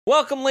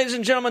Welcome, ladies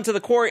and gentlemen, to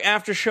the Quarry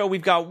After Show.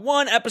 We've got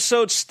one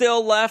episode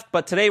still left,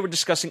 but today we're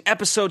discussing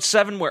episode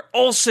 7, where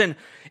Olsen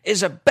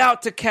is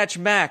about to catch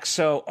Max.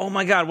 So, oh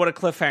my God, what a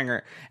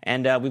cliffhanger.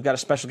 And we've got a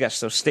special guest,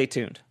 so stay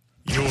tuned.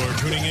 You're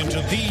tuning into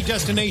the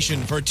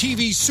destination for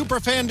TV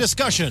superfan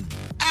discussion,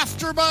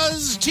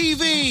 AfterBuzz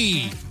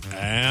TV.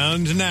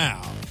 And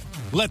now,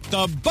 let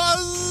the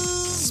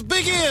buzz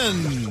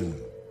begin.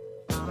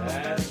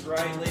 That's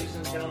right, ladies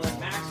and gentlemen.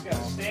 Max got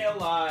to stay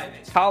alive.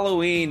 It's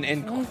Halloween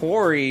in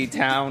Quarry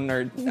Town,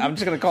 or I'm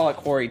just going to call it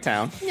Quarry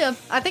Town. Yeah,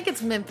 I think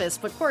it's Memphis,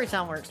 but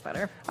Quarrytown works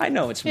better. I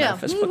know it's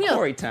Memphis, but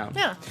Quarry Town.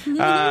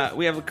 Yeah.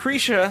 We have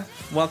Lucretia.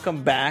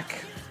 Welcome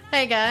back.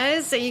 Hey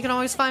guys, you can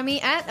always find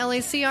me at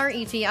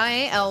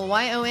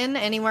LACRETIALYON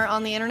anywhere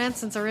on the internet,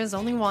 since there is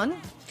only one.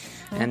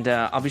 And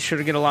I'll be sure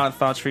to get a lot of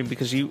thoughts for you,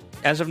 because you,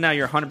 as of now,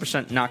 you're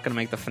 100% not going to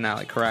make the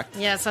finale, correct?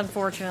 Yes,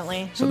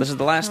 unfortunately. So this is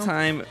the last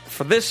time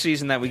for this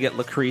season that we get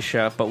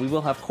Lucretia, but we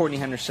will have Courtney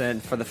Henderson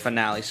for the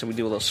finale, so we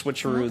do a little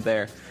switcheroo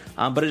there.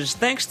 But it is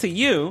thanks to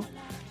you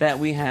that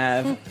we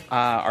have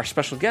our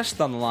special guest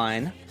on the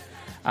line,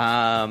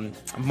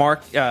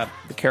 Mark, the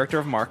character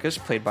of Marcus,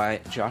 played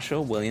by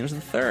Joshua Williams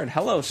III.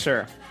 Hello,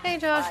 sir. Hey,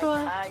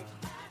 Joshua. Hi.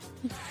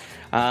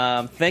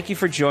 Thank you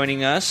for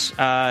joining us.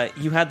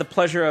 You had the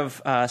pleasure of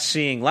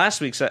seeing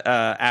last week's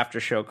after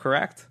show,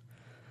 correct?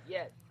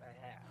 Yes, I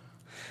have.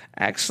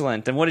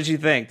 Excellent. And what did you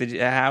think?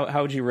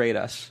 How would you rate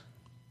us?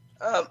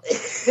 I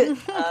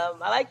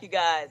like you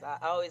guys. I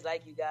always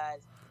like you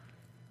guys.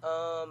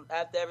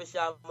 After every show,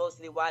 I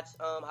mostly watch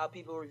how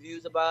people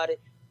reviews about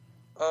it.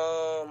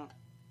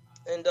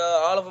 And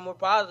all of them were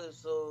positive.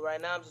 So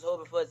right now, I'm just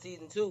hoping for a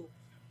season 2.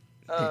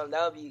 That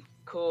would be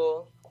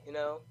cool, you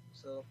know.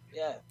 So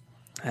yeah.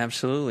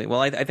 Absolutely.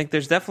 Well, I think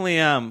there's definitely,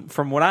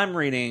 from what I'm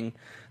reading,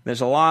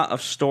 there's a lot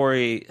of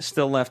story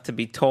still left to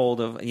be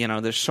told.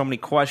 There's so many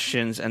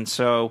questions, and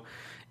so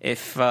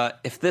if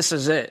this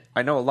is it,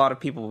 I know a lot of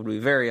people would be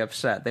very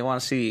upset. They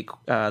want to see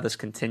this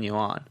continue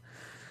on.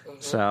 Mm-hmm.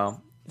 So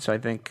I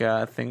think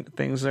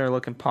things are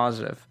looking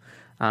positive.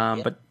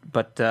 But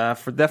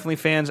for definitely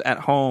fans at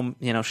home,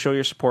 show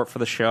your support for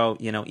the show.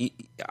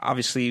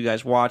 Obviously you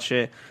guys watch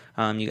it,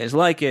 you guys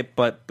like it,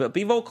 but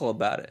be vocal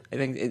about it. I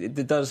think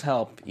it does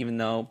help, even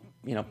though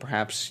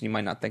perhaps you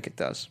might not think it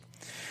does.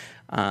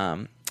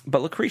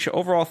 But Lucretia,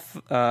 overall,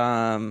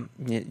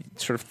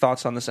 sort of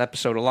thoughts on this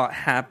episode. A lot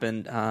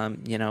happened.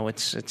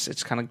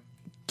 It's kind of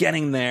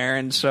getting there,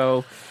 and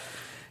so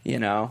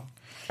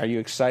are you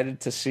excited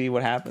to see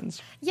what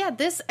happens? Yeah,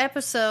 this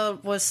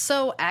episode was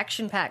so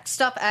action-packed.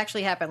 Stuff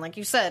actually happened. Like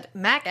you said,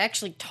 Mac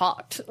actually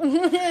talked. For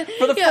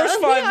the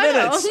first 5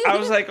 minutes, I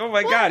was like, oh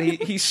my God,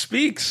 he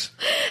speaks.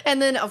 And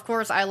then, of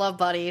course, I love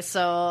Buddy,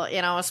 so,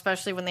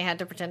 especially when they had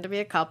to pretend to be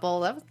a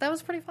couple, that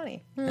was pretty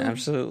funny.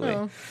 Absolutely.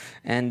 Oh.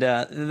 And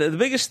the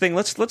biggest thing,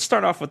 let's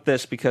start off with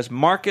this, because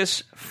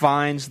Marcus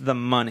finds the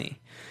money.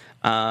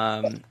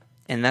 And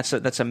that's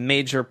a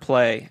major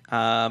play.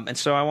 And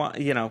so I want,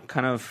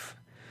 kind of...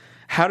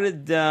 How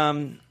did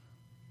I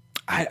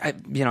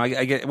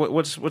get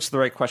what's the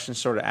right question to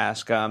sort of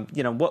ask?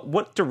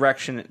 What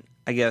direction,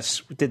 I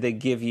guess, did they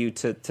give you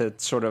to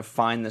sort of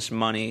find this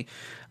money?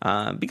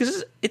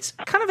 Because it's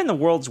kind of in the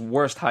world's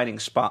worst hiding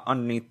spot,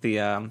 underneath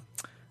the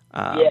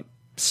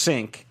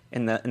sink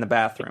in the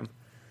bathroom.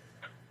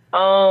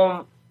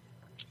 Well,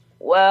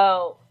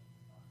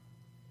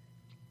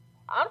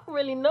 I don't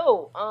really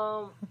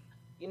know.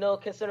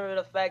 Considering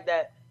the fact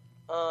that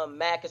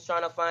Mac is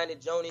trying to find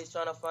it, Joni is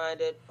trying to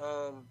find it,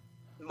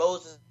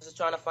 Moses is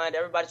trying to find it,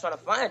 everybody's trying to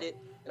find it,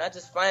 and I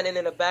just find it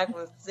in the back of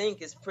the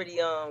sink is pretty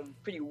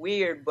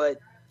weird. But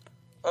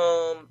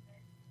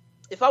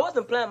if I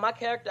wasn't playing my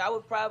character, I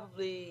would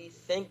probably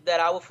think that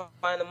I would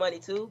find the money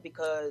too,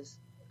 because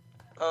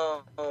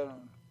I'm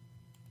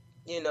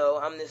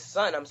this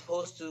son. I'm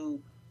supposed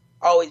to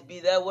always be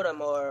there with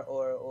him,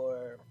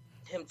 or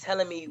him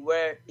telling me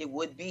where it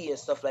would be and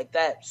stuff like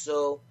that.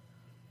 So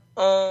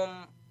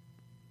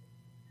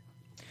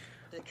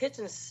the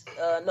kitchen,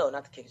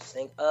 not the kitchen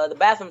sink, the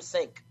bathroom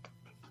sink.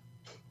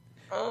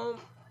 Well,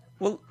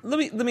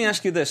 let me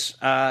ask you this.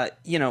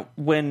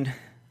 When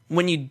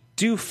you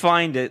do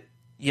find it,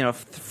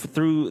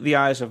 through the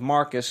eyes of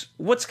Marcus,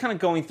 what's kind of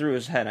going through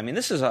his head? I mean,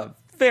 this is a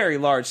very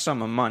large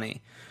sum of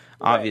money,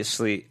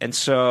 obviously, right. And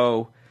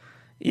so,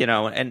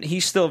 and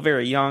he's still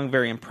very young,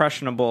 very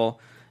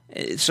impressionable.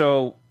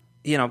 So,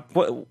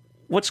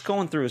 what's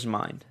going through his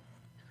mind?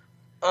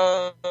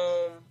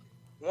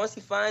 Once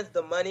he finds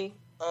the money.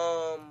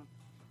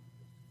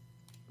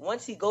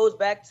 Once he goes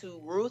back to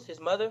Ruth, his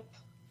mother,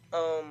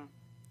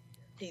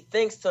 he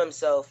thinks to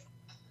himself,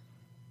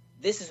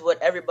 this is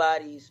what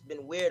everybody's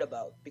been weird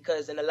about.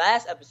 Because in the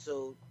last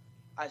episode,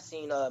 I've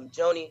seen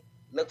Joni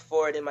look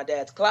for it in my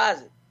dad's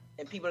closet.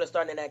 And people are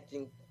starting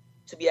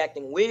to be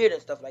acting weird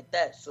and stuff like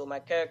that. So my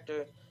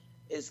character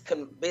is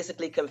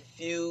basically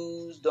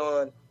confused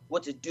on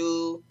what to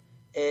do.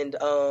 And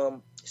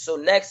so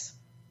next,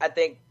 I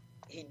think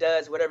he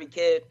does what every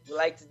kid would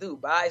like to do,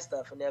 buy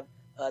stuff. And then,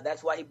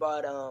 that's why he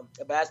bought a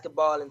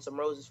basketball and some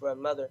roses for her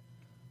mother,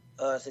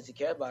 since he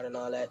cared about it and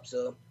all that.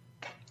 So,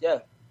 yeah.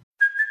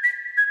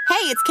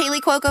 Hey, it's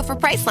Kaylee Cuoco for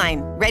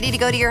Priceline. Ready to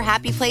go to your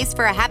happy place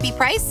for a happy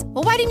price?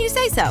 Well, why didn't you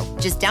say so?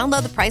 Just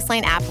download the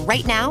Priceline app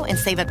right now and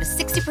save up to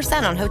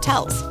 60% on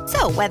hotels.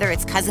 So whether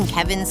it's Cousin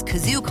Kevin's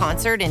Kazoo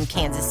Concert in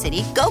Kansas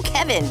City, go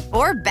Kevin,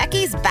 or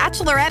Becky's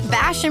Bachelorette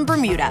Bash in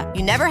Bermuda,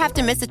 you never have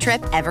to miss a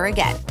trip ever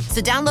again.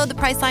 So download the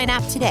Priceline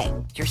app today.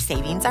 Your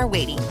savings are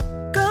waiting.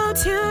 Go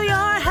to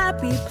your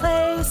happy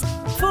place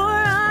for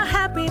a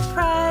happy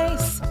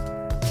price.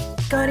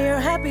 Go to your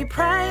happy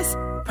price,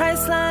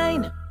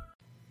 Priceline.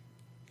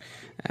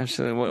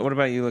 Absolutely. What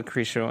about you,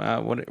 Lucretia?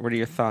 What are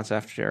your thoughts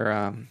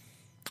after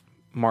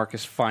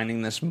Marcus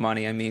finding this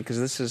money? I mean, because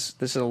this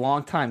is a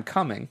long time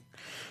coming.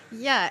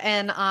 Yeah,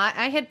 and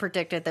I had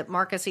predicted that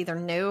Marcus either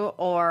knew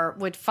or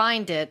would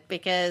find it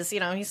because,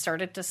 he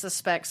started to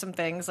suspect some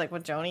things, like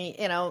with Joni,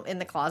 in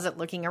the closet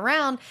looking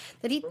around,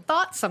 that he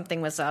thought something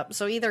was up.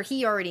 So either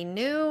he already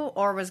knew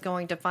or was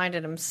going to find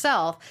it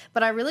himself.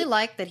 But I really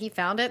liked that he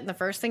found it, and the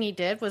first thing he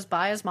did was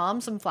buy his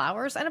mom some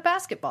flowers and a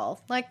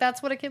basketball. Like,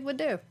 that's what a kid would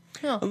do.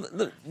 Yeah.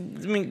 Let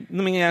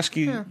me ask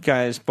you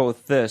guys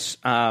both this.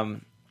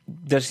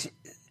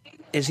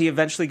 Is he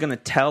eventually going to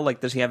tell?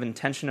 Like, does he have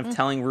intention of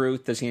telling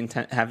Ruth? Does he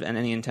have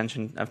any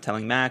intention of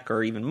telling Mac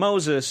or even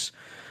Moses?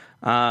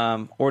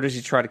 Or does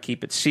he try to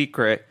keep it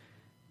secret?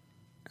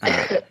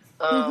 I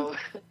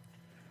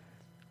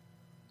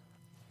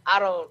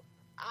don't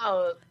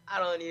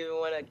even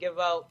want to give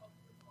out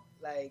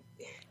like.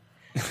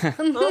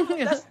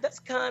 That's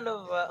kind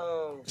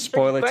of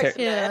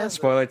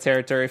spoiler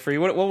territory for you.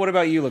 What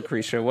about you,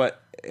 Lucretia?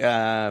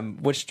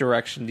 Which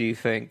direction do you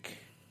think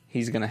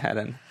he's going to head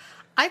in?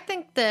 I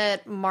think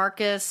that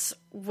Marcus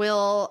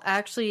will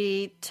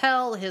actually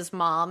tell his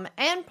mom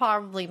and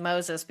probably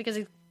Moses because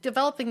he's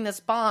developing this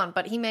bond,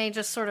 but he may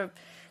just sort of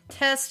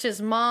test his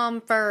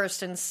mom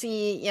first and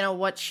see,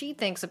 what she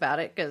thinks about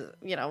it because,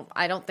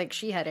 I don't think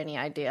she had any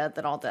idea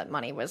that all that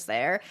money was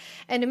there.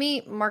 And to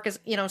me, Marcus,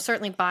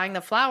 certainly buying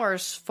the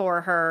flowers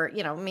for her,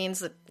 means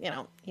that,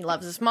 he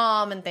loves his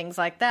mom and things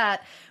like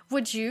that.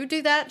 Would you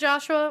do that,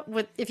 Joshua?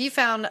 If you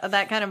found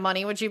that kind of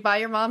money, would you buy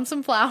your mom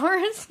some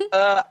flowers?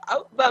 I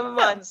would buy my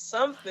mom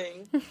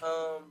something.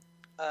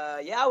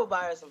 I would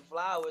buy her some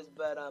flowers,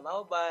 but I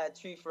would buy a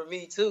tree for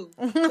me too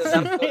because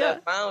I'm the one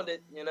that found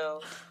it,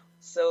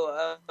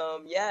 So,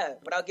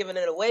 without giving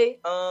it away,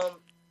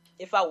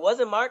 if I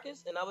wasn't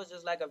Marcus and I was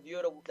just like a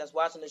viewer that's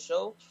watching the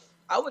show,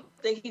 I would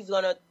think he's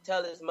going to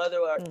tell his mother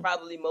or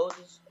probably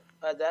Moses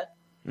that.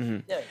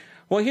 Mm-hmm. Yeah.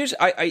 Well,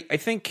 I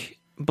think,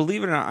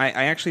 believe it or not,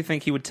 I actually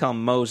think he would tell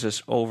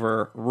Moses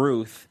over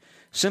Ruth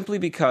simply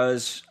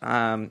because,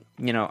 I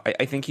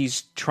think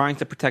he's trying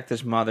to protect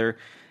his mother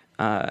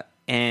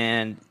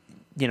and,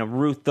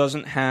 Ruth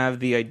doesn't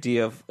have the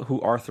idea of who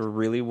Arthur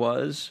really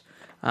was.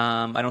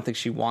 I don't think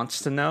she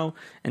wants to know.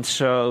 And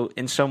so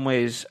in some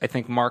ways, I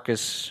think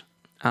Marcus,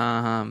 is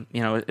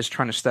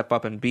trying to step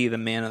up and be the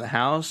man of the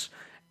house.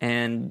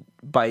 And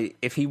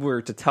if he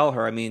were to tell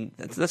her, I mean,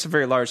 that's a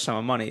very large sum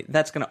of money.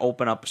 That's going to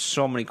open up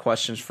so many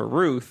questions for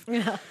Ruth.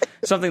 Yeah.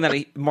 Something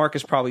that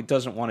Marcus probably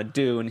doesn't want to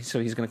do. And so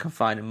he's going to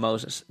confide in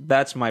Moses.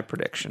 That's my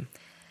prediction.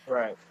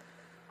 Right.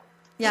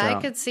 Yeah, so.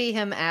 I could see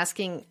him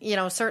asking,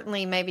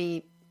 certainly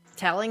maybe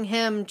telling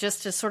him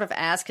just to sort of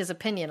ask his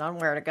opinion on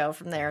where to go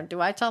from there.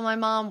 Do I tell my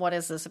mom? What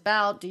is this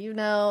about? Do you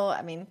know?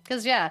 I mean,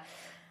 because, you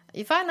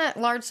find that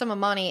large sum of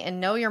money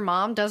and know your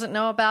mom doesn't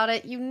know about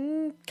it,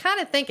 you kind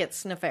of think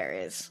it's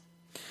nefarious.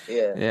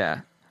 Yeah.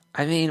 Yeah.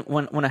 I mean,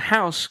 when a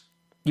house,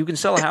 you can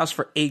sell a house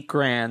for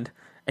 $8,000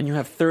 and you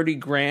have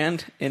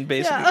 $30,000 in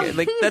basically,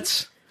 like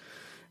that's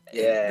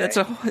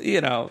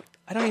I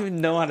don't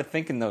even know how to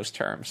think in those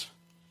terms.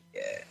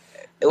 Yeah.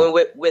 And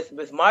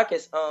with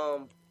Marcus,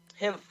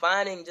 him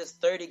finding just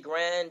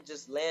 $30,000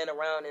 just laying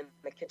around in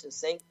the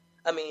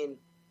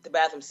the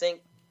bathroom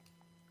sink,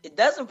 it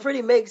doesn't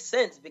pretty make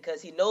sense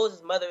because he knows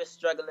his mother is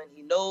struggling.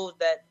 He knows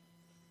that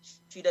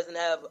she doesn't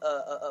have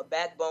a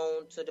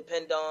backbone to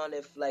depend on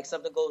if like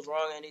something goes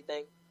wrong or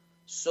anything.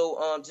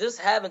 So just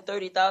having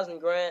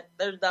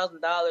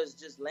 $30,000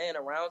 just laying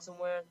around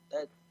somewhere,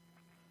 that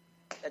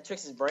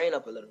tricks his brain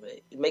up a little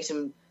bit. It makes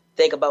him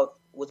think about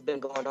what's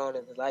been going on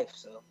in his life.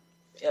 So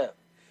yeah.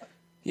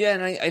 Yeah,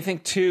 and I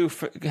think, too,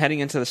 heading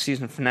into the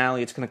season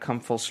finale, it's going to come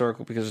full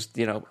circle because,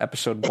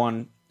 episode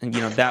 1, and,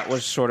 that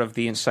was sort of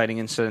the inciting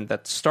incident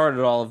that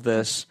started all of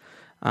this.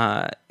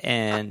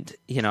 And,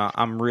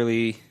 I'm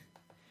really,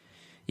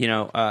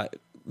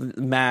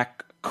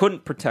 Mac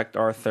couldn't protect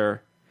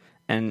Arthur,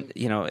 and,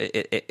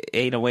 it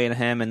ate away at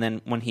him. And then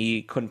when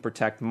he couldn't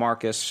protect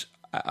Marcus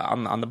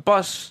on the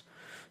bus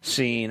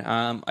scene,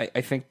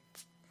 I think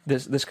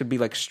this could be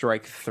like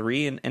strike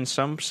 3 in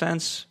some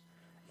sense.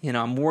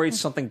 I'm worried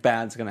something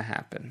bad's going to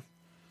happen,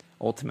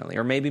 ultimately.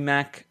 Or maybe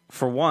Mac,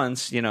 for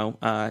once, can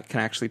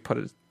actually put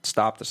a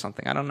stop to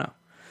something. I don't know.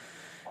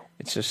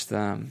 It's just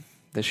the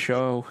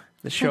show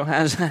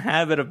has a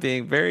habit of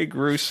being very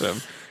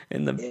gruesome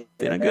in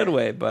a good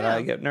way, but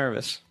I get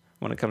nervous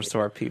when it comes to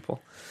our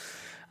people.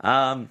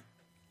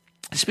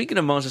 Speaking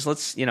of Moses,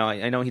 let's,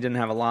 I know he didn't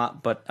have a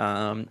lot, but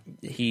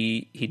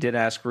he did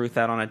ask Ruth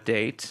out on a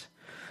date.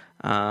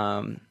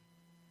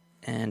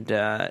 And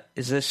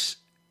is this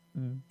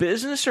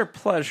business or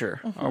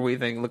pleasure? Or we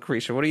think,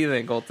 Lucretia, what do you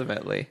think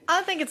ultimately?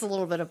 I think it's a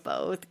little bit of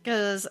both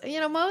because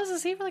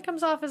Moses, he really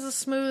comes off as a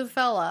smooth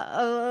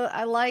fella.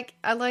 I like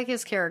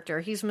his character.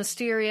 He's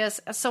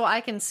mysterious, so I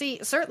can see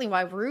certainly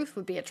why Ruth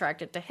would be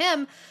attracted to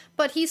him.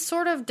 But he's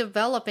sort of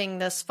developing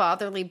this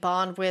fatherly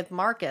bond with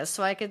Marcus,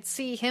 so I could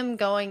see him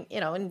going,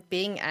 and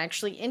being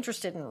actually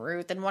interested in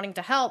Ruth and wanting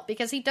to help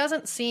because he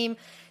doesn't seem,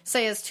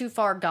 say, as too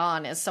far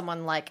gone as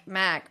someone like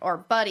Mac or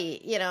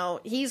Buddy.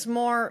 He's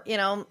more,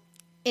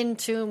 in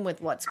tune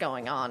with what's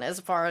going on as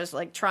far as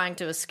like trying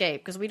to escape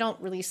because we don't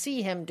really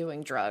see him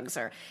doing drugs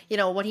or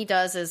what he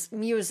does is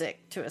music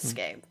to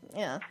escape.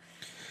 Yeah.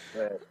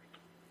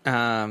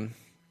 Right.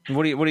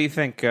 What do you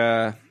think?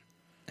 I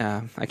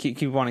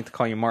keep wanting to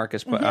call you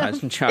Marcus, but it's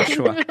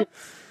Joshua.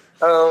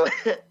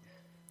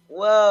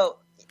 Well,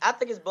 I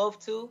think it's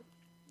both too,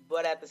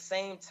 but at the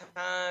same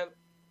time,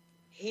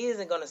 he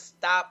isn't gonna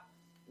stop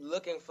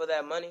looking for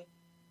that money.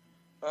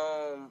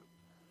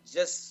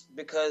 Just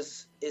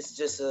because it's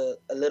just a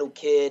little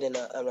kid and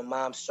a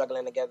mom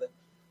struggling together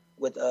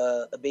with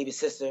a baby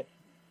sister.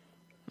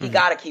 He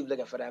got to keep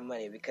looking for that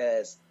money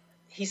because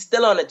he's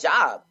still on a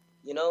job,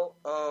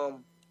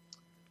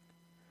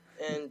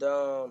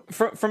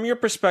 From your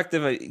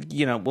perspective,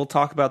 we'll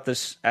talk about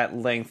this at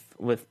length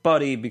with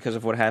Buddy because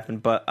of what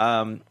happened, but,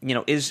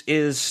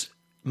 is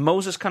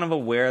Moses kind of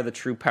aware of the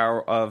true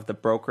power of the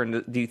broker?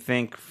 And do you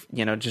think,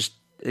 just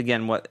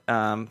again, what,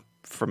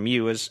 from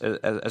you as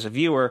a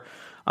viewer,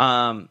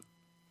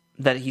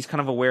 that he's kind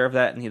of aware of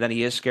that and that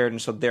he is scared,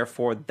 and so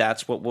therefore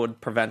that's what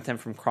would prevent him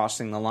from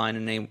crossing the line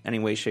in any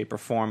way, shape, or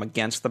form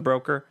against the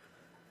broker?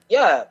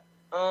 Yeah.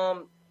 I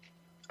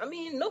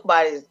mean,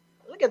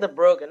 look at the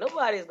broker.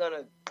 Nobody's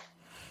gonna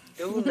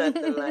do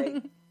nothing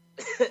like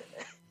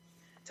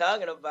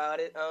talking about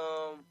it.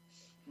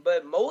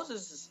 But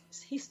Moses,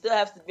 he still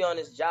has to be on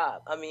his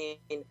job. I mean,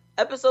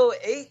 episode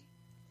 8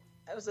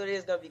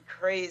 is gonna be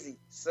crazy.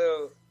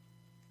 So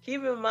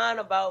keep in mind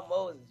about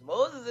Moses.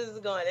 Moses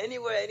isn't going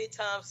anywhere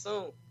anytime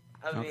soon.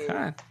 I mean,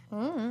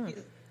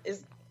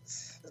 it's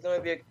going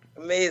to be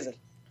amazing.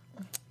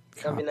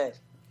 It's going to be nice.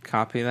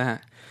 Copy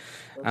that.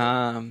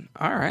 All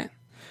right.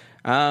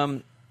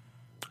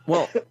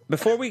 Well,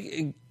 before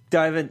we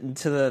dive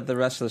into the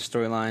rest of the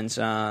storylines,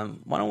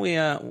 why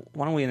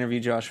don't we interview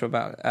Joshua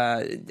about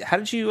how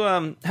did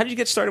you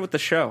get started with the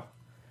show?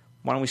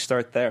 Why don't we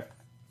start there?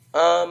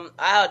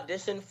 I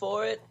auditioned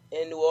for it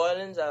in New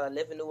Orleans. I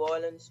live in New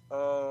Orleans.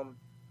 I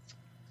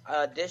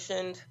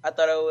auditioned. I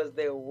thought it was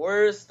the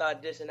worst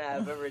audition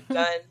I've ever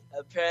done.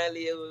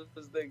 Apparently, it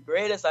was the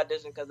greatest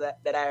audition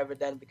that I ever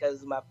done because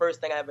it's my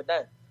first thing I ever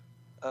done.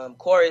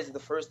 Corey is the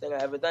first thing I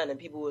ever done, and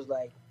people was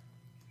like,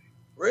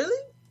 "Really?"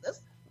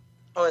 That's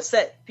on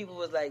set. People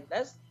was like,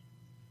 I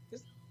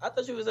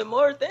thought you was in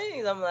more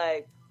things." I'm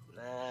like,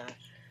 "Nah."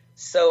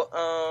 So,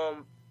 I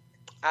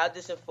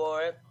auditioned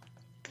for it.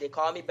 They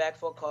called me back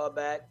for a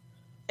callback,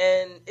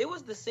 and it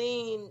was the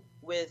scene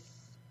with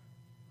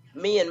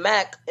me and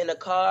Mac in the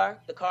car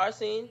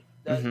scene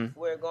that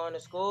we're going to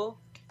school.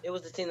 It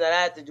was the scene that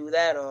I had to do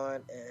that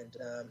on, and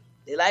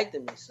they liked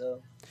me.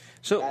 So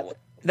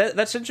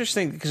that's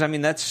interesting because I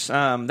mean that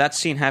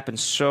scene happened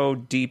so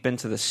deep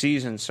into the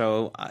season.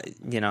 So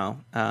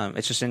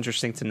it's just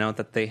interesting to note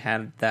that they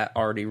had that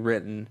already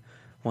written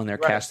when they're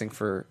casting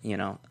for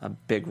a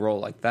big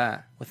role like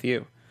that with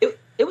you.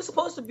 It was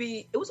supposed to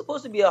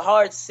be a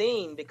hard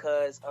scene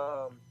because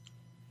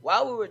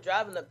while we were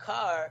driving the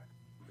car,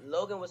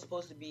 Logan was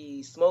supposed to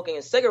be smoking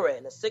a cigarette,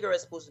 and the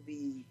cigarette's supposed to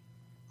be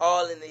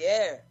all in the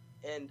air.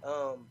 And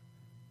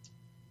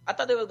I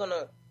thought they were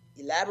gonna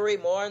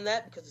elaborate more on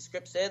that because the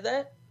script said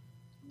that,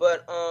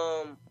 but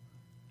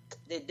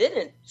they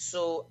didn't.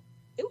 So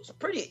it was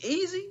pretty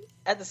easy.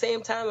 At the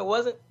same time, it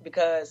wasn't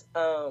because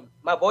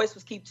my voice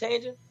was keep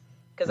changing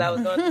because I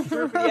was going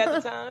through puberty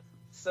at the time.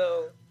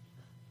 So.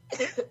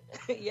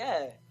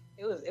 Yeah,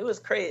 it was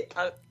crazy.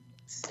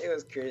 It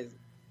was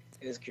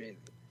crazy.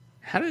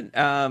 How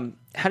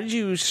did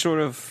you sort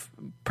of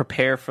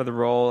prepare for the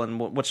role, and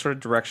what sort of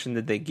direction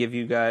did they give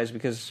you guys?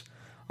 Because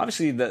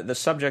obviously the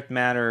subject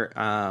matter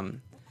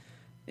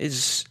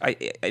is I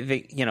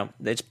think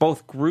it's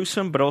both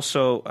gruesome but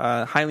also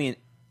highly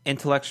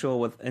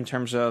intellectual in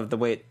terms of the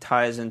way it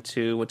ties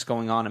into what's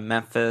going on in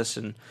Memphis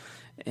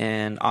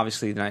and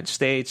obviously the United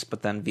States,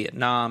 but then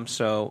Vietnam.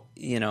 So,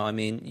 I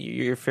mean,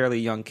 you're a fairly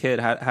young kid.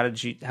 How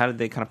did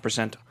they kind of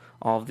present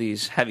all of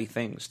these heavy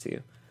things to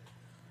you?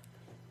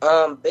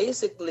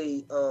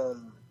 Basically,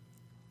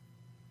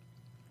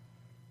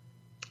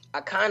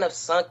 I kind of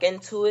sunk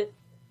into it.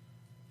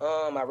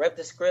 I read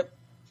the script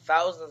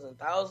thousands and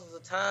thousands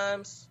of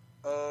times.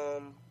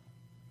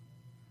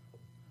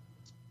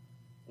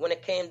 When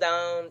it came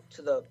down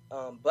to the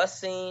bus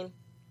scene,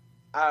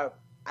 I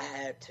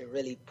had to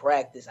really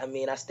practice. I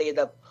mean, I stayed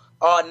up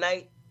all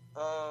night.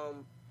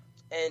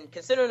 And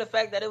considering the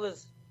fact that it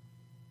was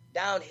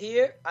down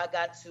here, I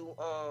got to,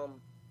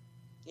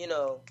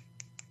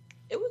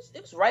 it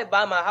was right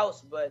by my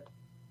house, but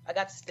I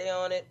got to stay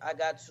on it. I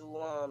got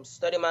to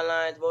study my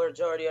lines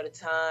majority of the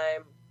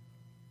time.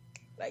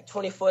 like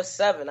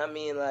 24/7. I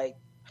mean, like,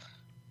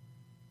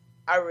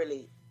 I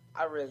really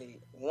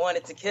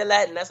wanted to kill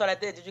that, and that's what I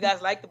did. Did you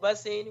guys like the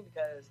bus scene?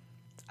 Because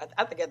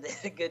I think I did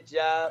a good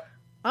job.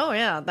 Oh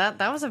yeah,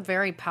 that was a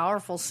very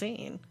powerful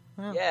scene.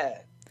 Yeah.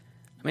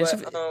 I mean,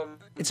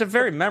 it's a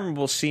very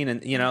memorable scene,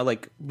 and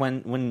like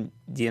when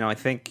I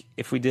think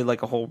if we did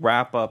like a whole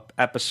wrap up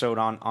episode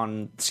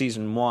on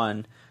season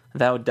 1,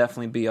 that would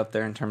definitely be up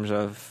there in terms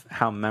of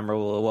how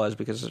memorable it was,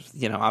 because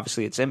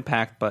obviously its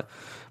impact, but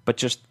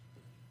just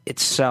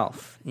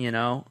itself,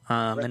 right.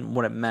 And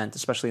what it meant,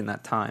 especially in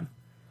that time.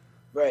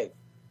 Right.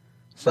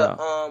 So,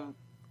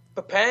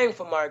 but preparing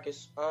for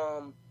Marcus,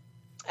 I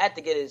had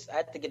to get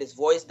his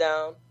voice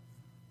down.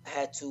 I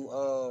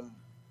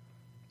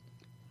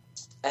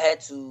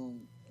had to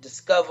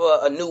discover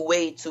a new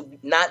way to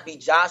not be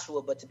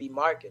Joshua, but to be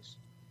Marcus.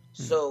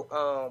 Mm-hmm.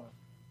 So,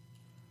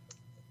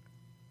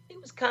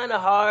 it was kind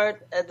of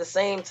hard. At the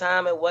same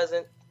time, it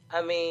wasn't.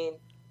 I mean,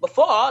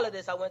 before all of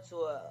this, I went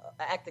to an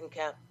acting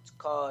camp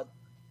called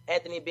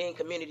Anthony Bean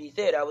Community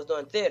Theater. I was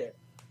doing theater.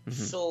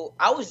 Mm-hmm. So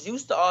I was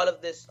used to all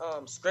of this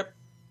script.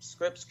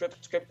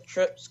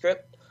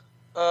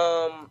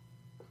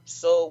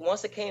 So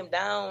once it came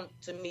down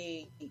to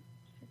me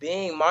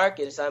being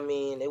Marcus, I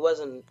mean, it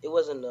wasn't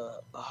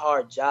a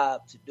hard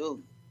job to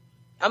do.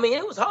 I mean,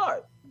 it was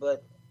hard,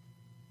 but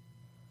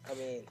I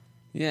mean,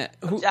 yeah.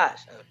 Josh.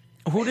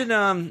 Who did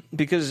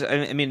because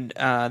I mean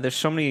there's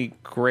so many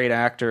great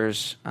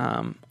actors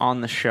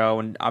on the show,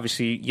 and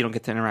obviously you don't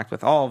get to interact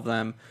with all of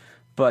them,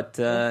 but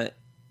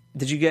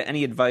did you get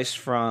any advice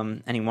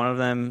from any one of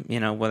them,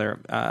 whether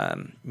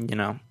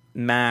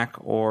Mac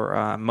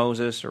or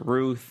Moses or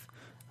Ruth?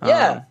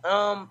 Yeah.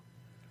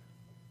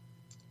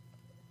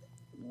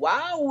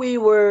 While we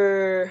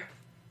were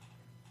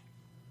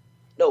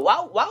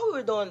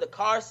doing the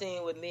car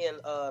scene with me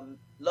and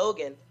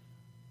Logan,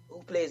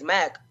 who plays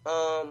Mac,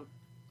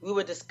 we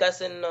were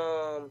discussing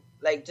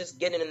like just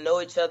getting to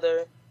know each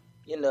other,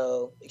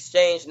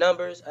 exchange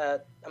numbers.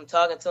 I'm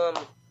talking to him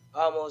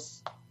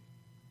almost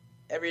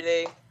every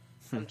day.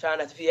 I'm trying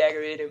not to be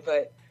aggravated,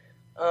 but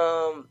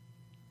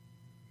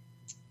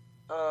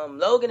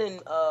Logan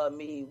and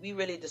me, we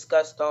really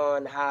discussed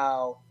on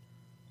how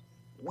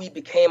we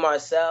became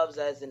ourselves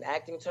as in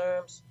acting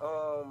terms.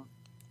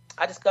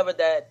 I discovered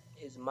that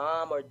his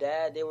mom or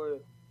dad, they were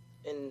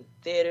in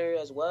theater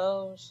as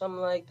well, or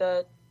something like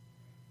that.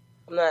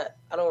 I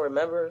don't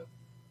remember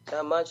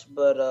that much,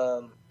 but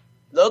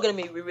Logan and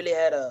me, we really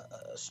had a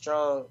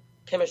strong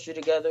chemistry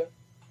together.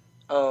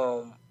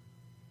 Who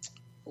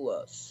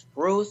else?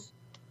 Ruth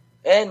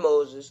and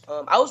Moses.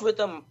 I was with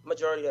them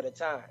majority of the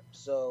time,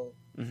 so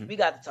we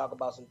got to talk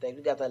about some things.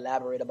 We got to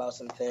elaborate about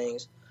some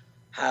things,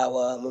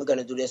 how we're going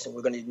to do this and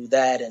we're going to do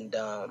that, and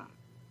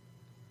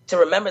to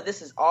remember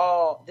this is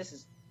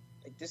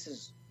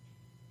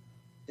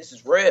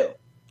real.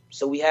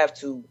 So we have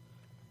to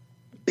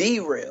be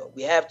real.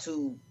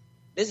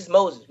 This is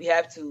Moses. We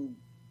have to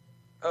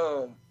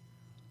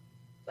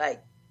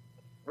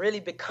really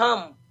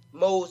become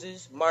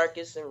Moses,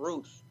 Marcus, and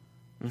Ruth.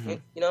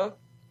 Mm-hmm.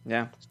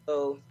 Yeah.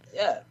 So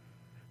yeah.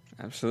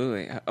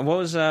 Absolutely. What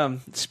was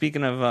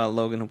speaking of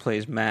Logan, who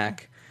plays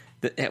Mac?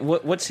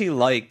 What's he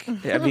like?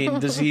 I mean,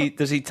 does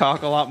he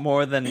talk a lot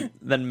more than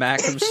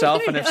Mac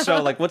himself? And if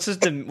so, like, what's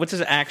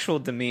his actual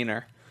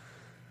demeanor?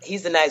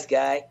 He's a nice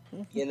guy,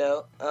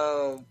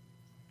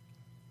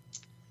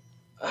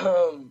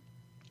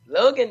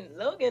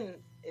 Logan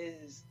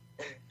is.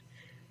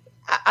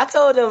 I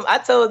told him. I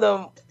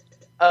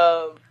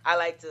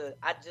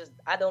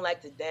don't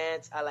like to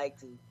dance. I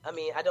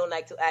don't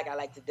like to act. I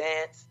like to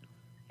dance.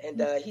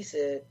 And he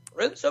said,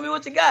 "Really? Show me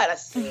what you got." I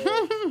said,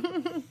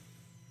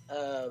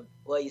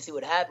 "Well, you see,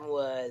 what happened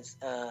was,"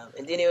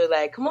 and then he was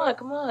like, "Come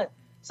on."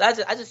 So I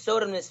just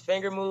showed him this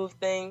finger move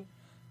thing,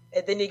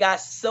 and then he got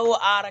so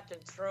out of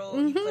control.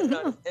 He put it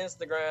on his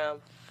Instagram,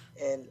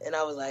 and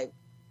I was like,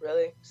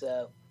 "Really?"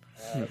 So.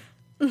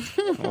 We'll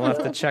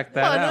have to check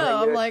that out.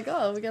 No, I'm like,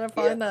 we gotta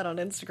find that on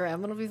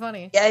Instagram. It'll be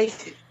funny. Yeah,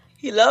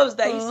 he loves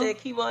that. He said,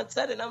 "Keep on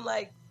telling." I'm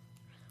like,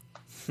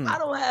 I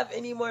don't have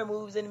any more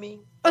moves in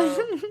me.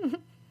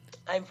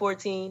 I'm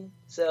 14,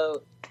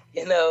 so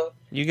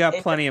you got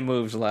plenty of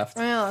moves left.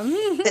 Yeah.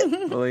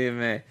 Believe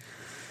me.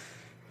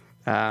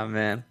 Ah,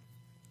 man.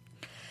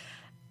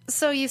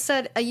 So you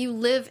said you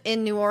live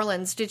in New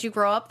Orleans. Did you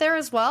grow up there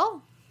as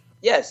well?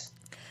 Yes.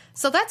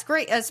 So that's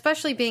great,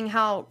 especially being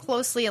how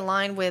closely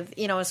aligned with,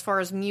 as far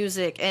as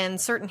music and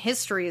certain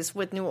histories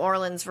with New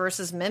Orleans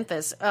versus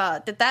Memphis.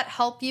 Did that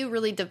help you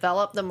really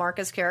develop the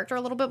Marcus character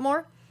a little bit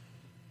more?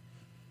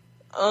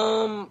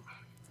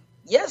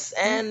 Yes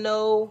and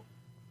no.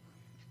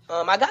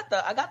 I got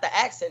the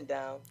accent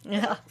down.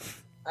 Yeah.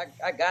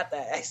 I got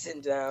that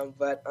accent down,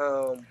 but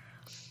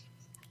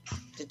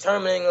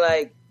determining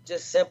like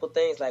just simple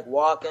things like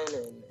walking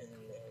and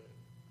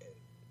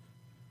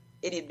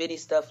itty bitty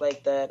stuff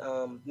like that.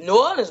 New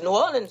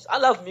Orleans. I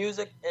love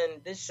music,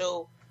 and this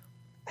show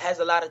has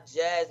a lot of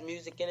jazz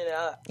music in it.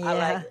 I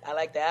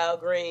like the Al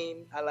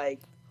Green. I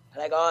like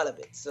all of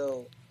it.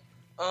 So,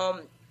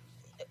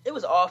 it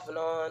was off and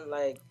on.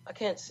 Like, I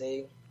can't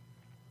say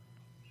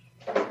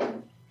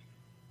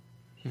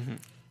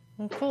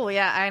Well, cool.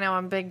 Yeah, I know.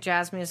 I'm a big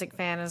jazz music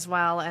fan as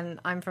well, and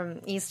I'm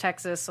from East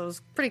Texas, so it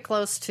was pretty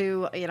close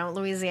to,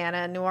 Louisiana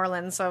and New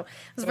Orleans, so I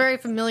was very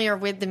familiar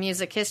with the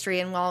music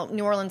history, and while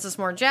New Orleans is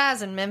more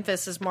jazz and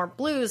Memphis is more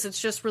blues, it's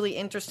just really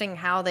interesting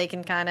how they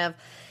can kind of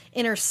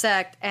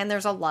intersect, and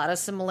there's a lot of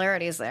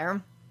similarities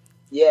there.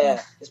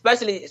 Yeah,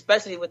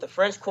 especially with the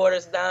French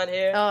quarters down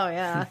here. Oh,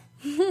 yeah.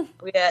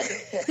 We had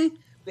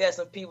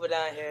some people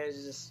down here.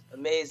 It's just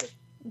amazing.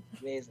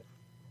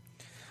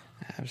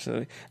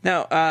 Absolutely.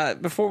 Now,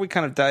 before we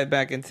kind of dive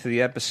back into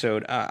the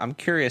episode, I'm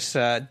curious.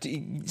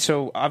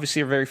 So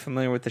obviously, you're very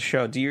familiar with the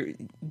show.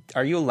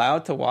 Are you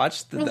allowed to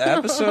watch the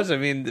episodes? I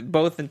mean,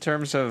 both in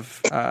terms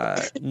of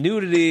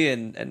nudity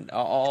and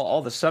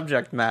all the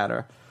subject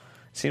matter.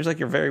 Seems like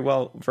you're very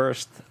well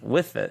versed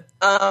with it.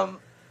 I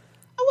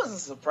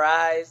wasn't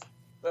surprised.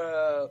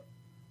 I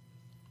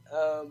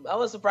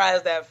was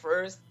surprised at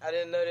first. I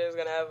didn't know they was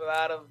gonna have a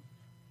lot of,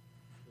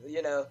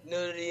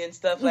 nudity and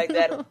stuff like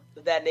that of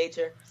that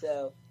nature.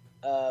 So,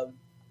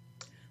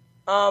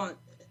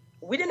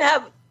 we didn't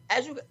have,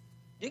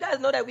 you guys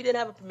know that we didn't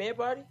have a premiere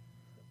party.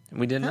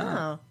 We did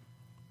not.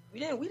 We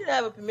didn't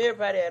have a premiere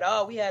party at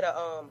all. We had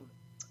a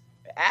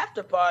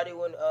after party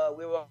when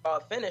we were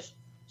all finished.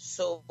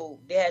 So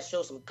they had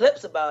showed some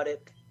clips about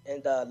it,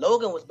 and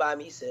Logan was by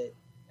me. He said,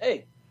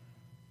 "Hey,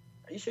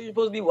 are you sure you're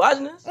supposed to be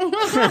watching this?"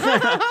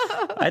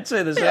 I'd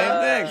say the same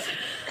thing.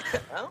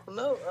 I don't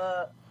know.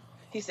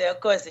 He said, "Of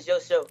course, it's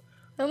your show."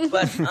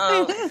 But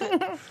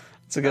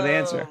it's a good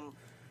answer.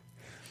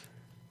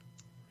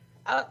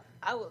 I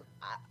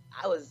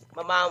was.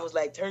 My mom was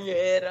like, "Turn your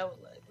head." I was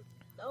like,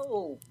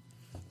 "No,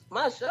 it's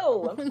my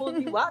show. I'm supposed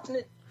to be watching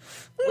it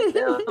with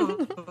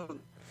them."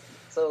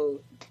 So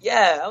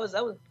yeah, I was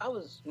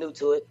new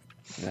to it.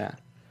 Yeah.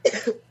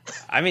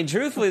 I mean,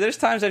 truthfully, there's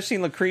times I've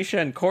seen Lucretia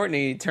and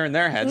Courtney turn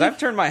their heads. I've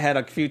turned my head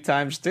a few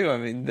times too. I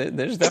mean,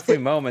 there's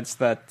definitely moments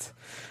that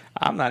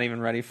I'm not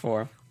even ready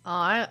for. Oh,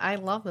 I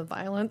love the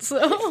violence.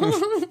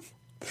 I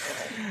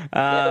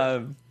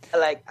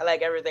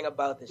like everything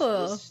about this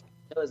show. This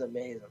show is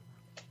amazing.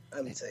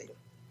 Let me tell you.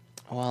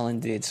 Well,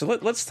 indeed. So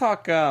let's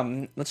talk.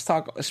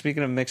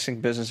 Speaking of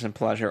mixing business and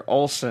pleasure,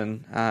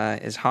 Olsen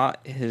is hot.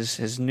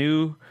 His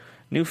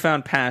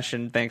newfound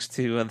passion, thanks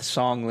to the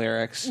song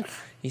lyrics.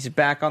 He's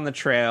back on the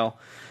trail,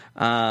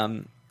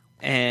 and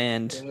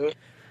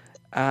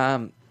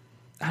I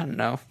don't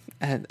know.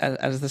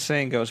 As the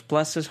saying goes,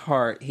 bless his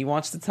heart. He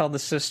wants to tell the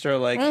sister,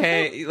 like,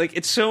 hey, like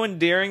it's so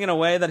endearing in a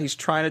way that he's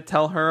trying to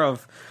tell her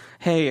of,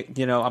 hey,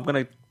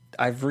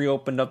 I've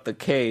reopened up the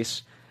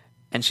case,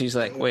 and she's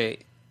like,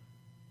 wait,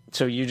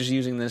 so you're just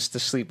using this to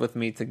sleep with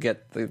me to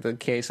get the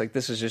case? Like,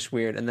 this is just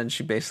weird. And then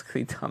she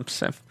basically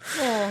dumps him.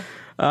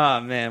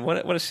 Oh man,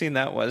 what a scene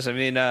that was. I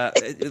mean,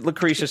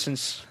 Lucretia,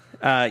 since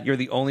you're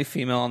the only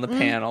female on the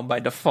panel by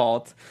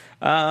default,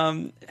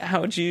 how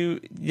would you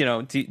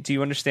do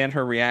you understand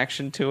her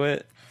reaction to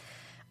it?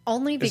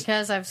 Only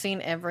because I've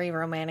seen every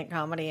romantic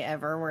comedy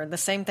ever where the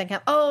same thing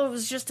happened. Oh, it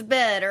was just a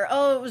bed, or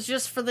oh, it was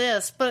just for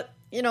this. But,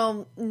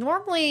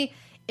 normally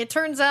it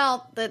turns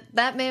out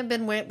that may have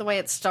been the way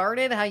it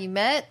started, how you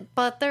met,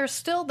 but there's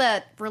still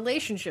that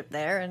relationship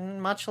there.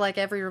 And much like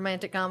every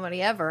romantic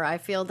comedy ever, I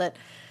feel that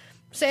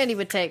Sandy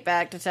would take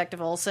back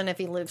Detective Olsen if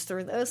he lives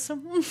through this.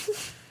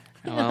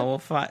 Well, we'll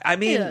find. I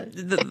mean,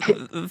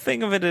 the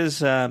thing of it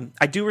is,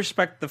 I do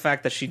respect the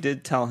fact that she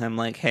did tell him,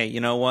 like, hey, you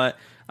know what?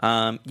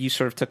 You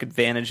sort of took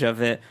advantage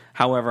of it.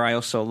 However, I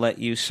also let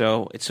you,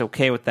 so it's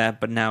okay with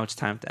that, but now it's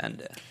time to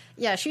end it.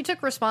 Yeah, she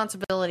took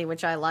responsibility,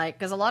 which I like,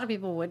 because a lot of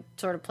people would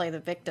sort of play the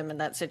victim in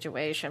that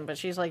situation, but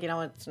she's like,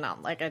 it's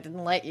not like I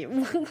didn't let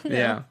you.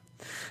 Yeah.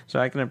 So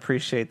I can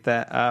appreciate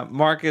that.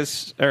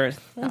 Marcus,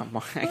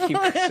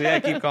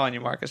 I keep calling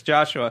you Marcus.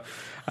 Joshua,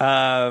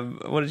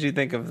 what did you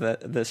think of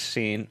this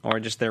scene, or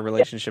just their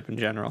relationship in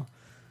general?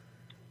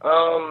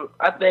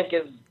 I think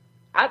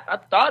I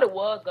thought it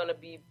was going to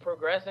be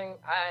progressing.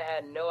 I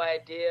had no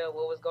idea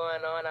what was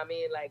going on. I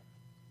mean, like,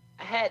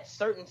 I had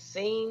certain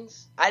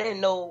scenes. I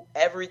didn't know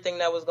everything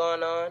that was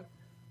going on.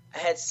 I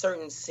had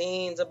certain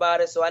scenes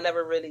about it, so I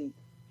never really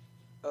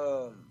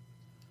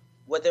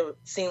what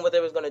they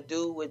was going to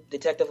do with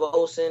Detective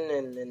Olsen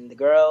and the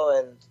girl.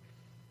 And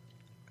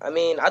I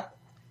mean,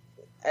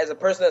 as a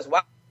person that's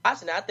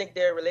watching it, I think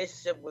their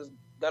relationship was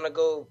going to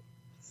go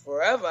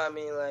forever. I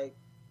mean, like,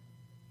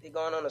 they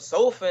going on a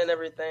sofa and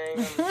everything.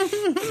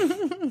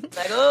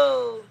 Like,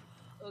 oh,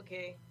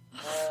 okay.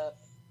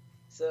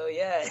 So,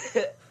 yeah.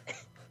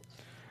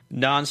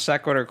 Non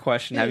sequitur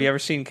question. Have you ever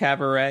seen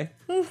Cabaret?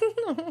 Who?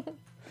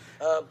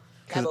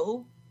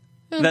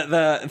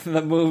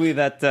 The movie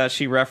that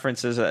she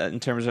references in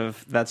terms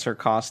of that's her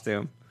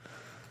costume.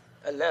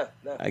 No.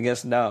 I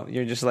guess no.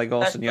 You're just like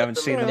Olsen. You haven't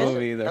seen the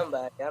movie either.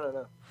 Somebody, I don't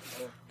know.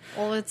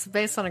 Well, it's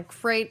based on a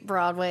great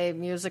Broadway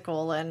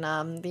musical,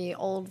 and the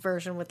old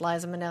version with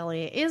Liza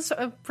Minnelli is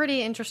a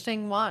pretty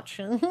interesting watch.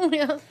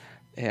 Yeah.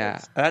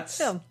 Yeah, that's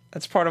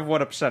part of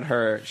what upset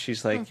her.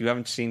 She's like, "You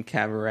haven't seen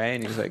Cabaret,"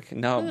 and he's like,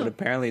 "No, but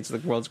apparently it's the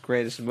world's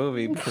greatest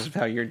movie because of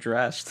how you're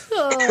dressed."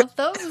 Oh,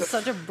 that was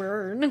such a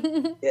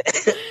burn.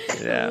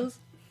 Yeah.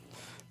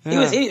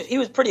 He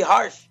was pretty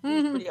harsh.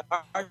 He was pretty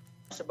harsh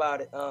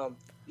about it.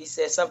 He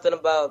said something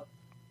about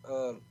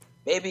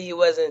maybe he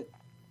wasn't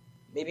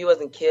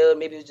killed,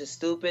 maybe he was just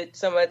stupid,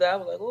 something like that. I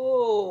was like,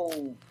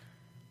 oh.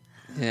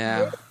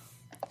 Yeah.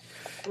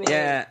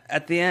 Yeah,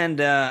 at the end,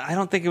 I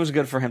don't think it was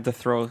good for him to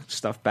throw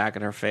stuff back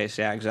in her face.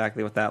 Yeah,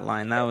 exactly with that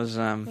line. That was,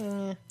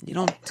 you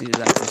don't do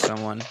that to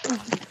someone.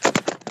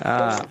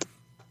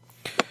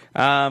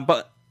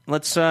 But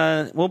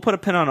we'll put a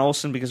pin on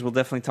Olsen because we'll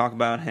definitely talk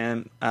about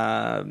him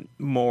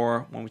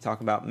more when we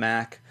talk about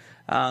Mac.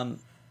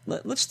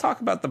 Let's talk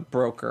about the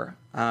broker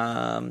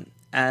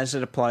as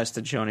it applies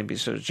to Joni.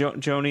 So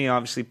Joni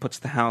obviously puts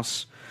the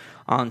house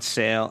on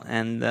sale,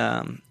 and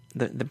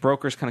the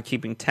broker's kind of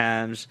keeping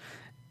tabs.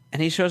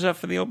 And he shows up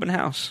for the open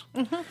house.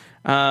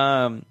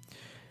 Mm-hmm.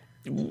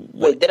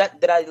 Wait, did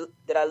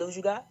I lose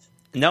you guys?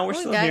 No, we're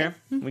still here.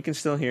 We can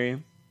still hear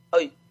you.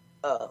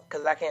 Oh,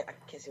 because I can't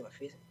see my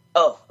face.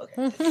 Oh,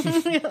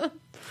 okay.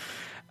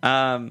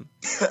 I'm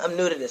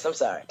new to this. I'm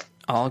sorry.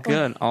 All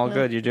good. All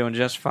good. You're doing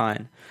just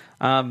fine.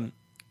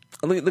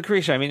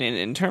 Lucretia, I mean,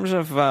 in terms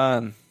of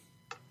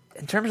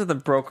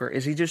the broker,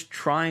 is he just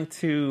trying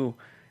to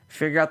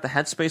figure out the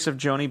headspace of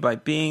Joni by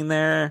being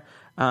there?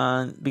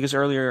 Because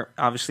earlier,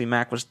 obviously,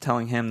 Mac was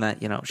telling him that,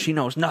 she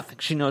knows nothing.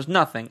 She knows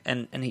nothing.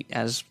 And he,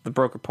 as the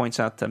broker points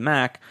out to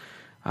Mac,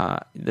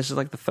 this is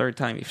like the third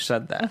time you've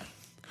said that,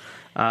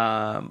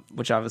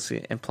 which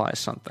obviously implies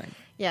something.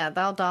 Yeah,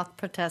 thou doth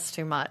protest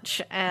too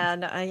much.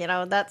 And,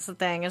 that's the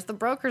thing, is the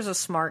broker's a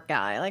smart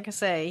guy. Like I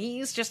say,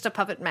 he's just a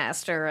puppet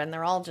master, and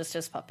they're all just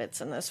his puppets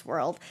in this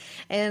world.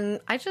 And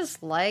I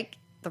just like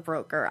the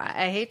broker.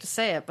 I hate to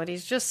say it, but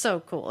he's just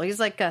so cool. He's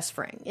like Gus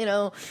Fring, you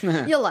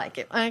like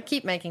it. I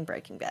keep making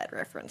Breaking Bad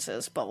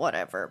references, but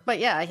whatever. But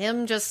yeah,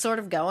 him just sort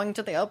of going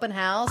to the open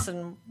house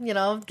and,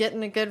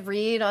 getting a good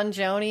read on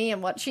Joni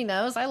and what she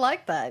knows. I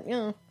like that.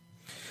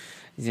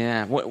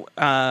 Yeah.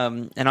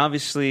 And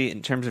obviously,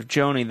 in terms of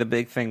Joni, the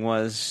big thing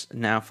was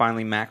now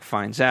finally Mac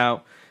finds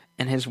out,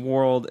 and his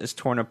world is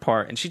torn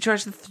apart. And she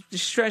tries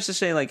to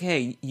say, like,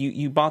 hey,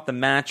 you bought the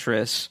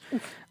mattress,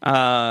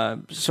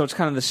 so it's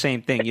kind of the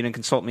same thing. You didn't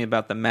consult me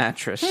about the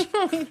mattress.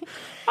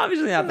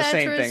 Obviously not the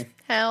same thing.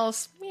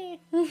 House.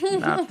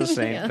 Not the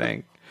same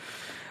thing.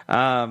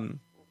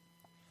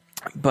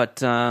 But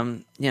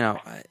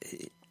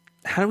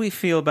how do we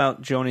feel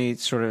about Joni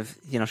sort of,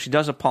 she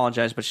does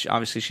apologize, but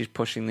obviously she's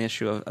pushing the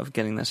issue of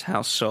getting this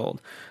house sold.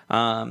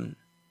 Do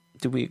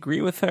we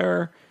agree with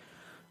her?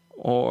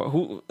 Or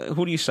who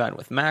do you side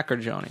with, Mac or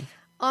Joni?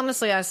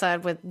 Honestly, I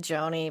side with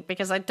Joni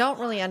because I don't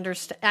really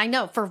understand. I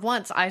know, for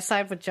once, I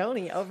side with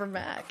Joni over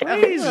Mac.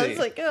 Crazy. It's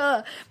like,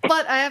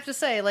 but I have to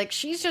say, like,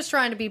 she's just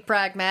trying to be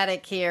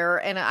pragmatic here,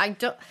 and I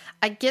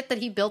get that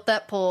he built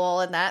that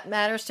pool, and that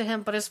matters to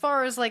him, but as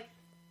far as, like,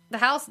 the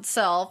house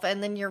itself,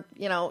 and then you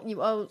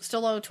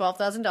still owe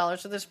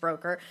 $12,000 to this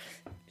broker,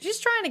 she's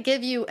trying to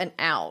give you an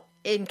out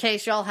in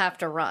case y'all have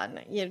to run,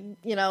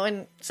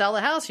 and sell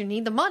the house. You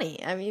need the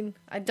money. I mean,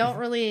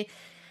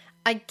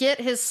 I get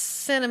his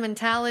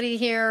sentimentality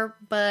here,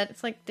 but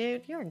it's like,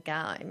 dude, you're a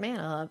guy, man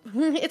up.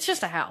 It's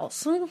just a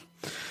house.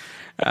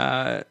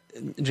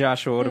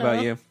 Joshua, what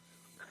about you?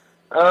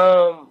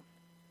 I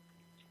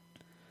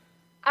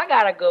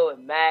gotta go with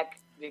Mac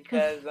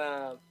because,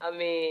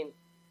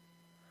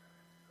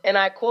 and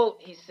I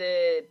quote, he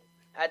said,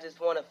 I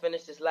just want to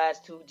finish this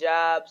last a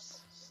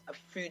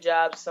few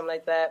jobs, something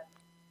like that.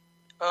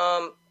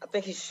 I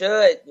think he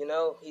should, he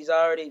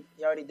already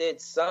did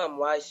some.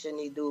 Why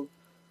shouldn't he do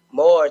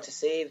more to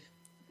save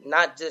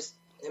not just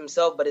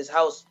himself, but his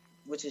house,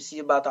 which is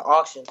about the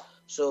auction.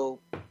 So,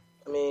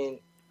 I mean,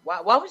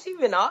 why was he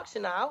even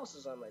auction the house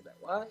or something like that?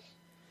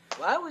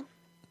 Why would,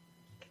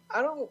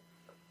 I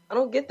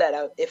don't get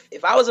that.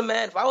 If I was a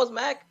man, if I was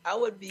Mac, I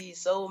would be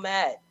so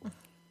mad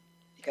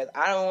because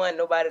I don't want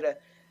nobody a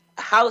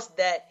house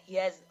that he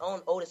has his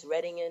own Otis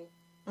Redding in.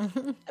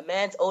 A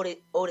man's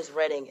Otis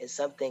Redding is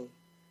something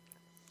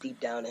deep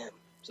down in him.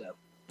 So,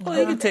 well,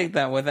 you can take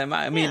that with him.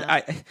 I mean,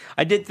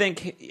 I did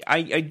think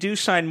I do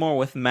side more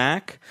with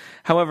Mac.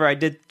 However, I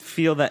did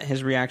feel that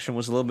his reaction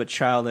was a little bit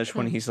childish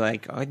when he's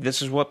like, oh,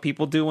 "This is what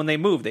people do when they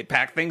move; they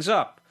pack things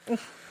up."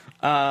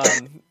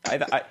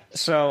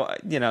 So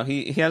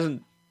he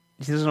doesn't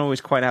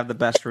always quite have the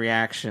best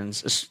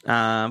reactions,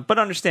 but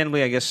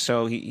understandably, I guess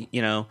so. She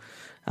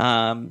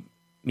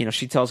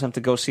tells him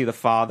to go see the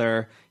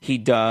father. He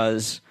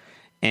does,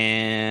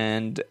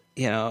 and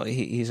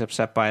he's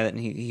upset by it, and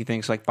he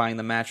thinks like buying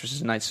the mattress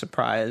is a nice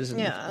surprise,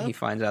 and he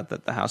finds out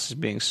that the house is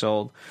being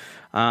sold.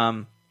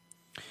 But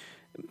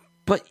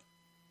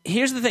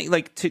here's the thing,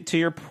 like to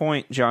your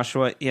point,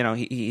 Joshua,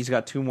 he's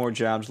got 2 more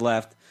jobs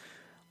left.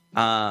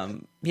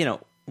 When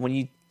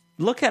you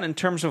look at it in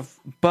terms of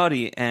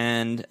Buddy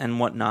and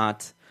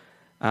whatnot,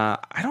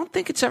 I don't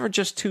think it's ever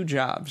just 2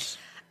 jobs.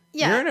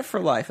 Yeah. You're in it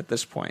for life at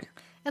this point.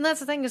 And that's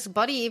the thing is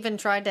Buddy even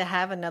tried to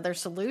have another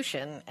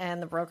solution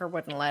and the broker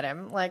wouldn't let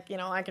him. Like,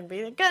 I can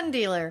be a gun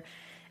dealer.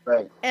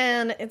 Right.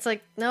 And it's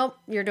like, nope,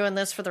 you're doing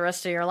this for the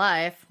rest of your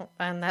life.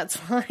 And that's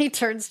why he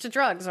turns to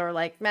drugs. Or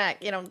like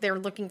Mac, they're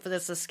looking for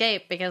this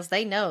escape because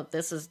they know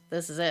this is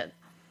it.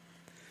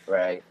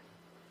 Right.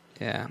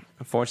 Yeah.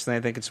 Unfortunately,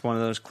 I think it's one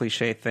of those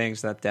cliche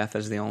things that death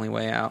is the only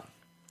way out.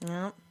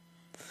 Yeah.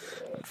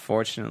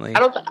 Unfortunately.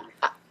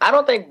 I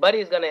don't think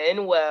Buddy's gonna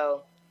end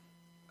well.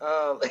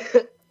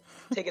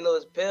 Taking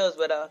those pills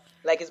without,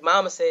 like his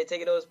mama said,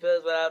 taking those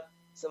pills without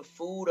some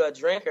food or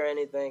drink or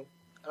anything.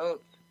 I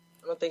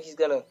don't think he's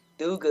gonna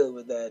do good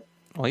with that.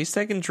 Well, he's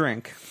taking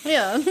drink.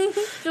 Yeah.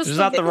 Just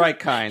not the right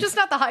kind. Just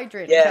not the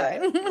hydrated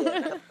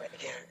kind.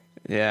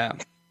 Yeah.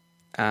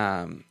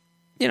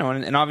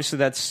 And obviously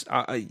that's,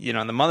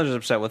 the mother's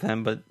upset with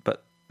him,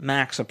 but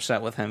Mac's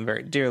upset with him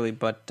very dearly.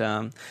 But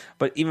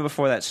even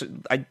before that,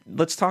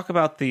 let's talk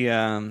about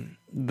the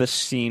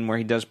scene where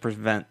he does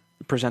present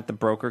the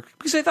broker,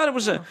 because I thought it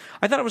was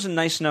a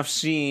nice enough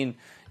scene.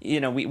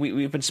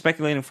 We've been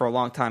speculating for a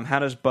long time. How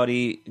does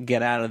Buddy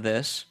get out of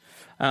this?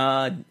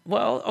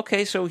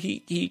 So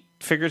he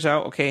figures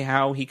out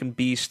how he can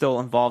be still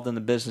involved in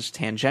the business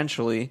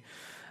tangentially.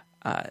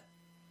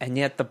 And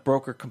yet the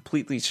broker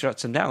completely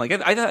shuts him down. Like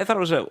I thought it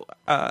was a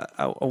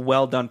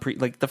well done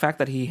like the fact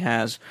that he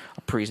has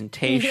a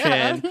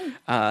presentation,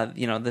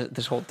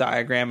 this whole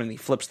diagram, and he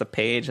flips the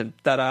page and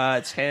ta-da,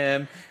 it's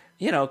him.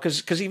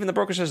 Because even the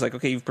broker says like,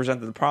 okay, you've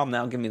presented the problem,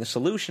 now give me the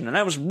solution. And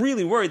I was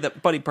really worried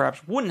that Buddy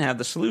perhaps wouldn't have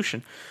the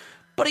solution.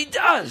 But he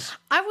does.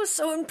 I was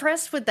so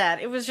impressed with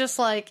that. It was just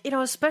like,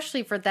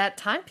 especially for that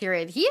time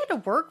period, he had to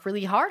work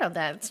really hard on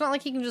that. It's not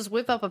like he can just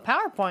whip up a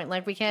PowerPoint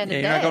like we can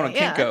today. You're not going to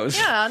Kinko's.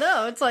 Yeah,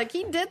 no. It's like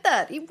he did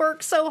that. He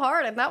worked so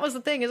hard, and that was the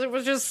thing, is it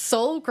was just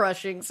soul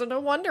crushing. So no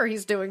wonder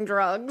he's doing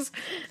drugs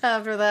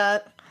after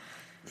that.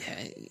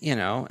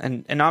 Yeah,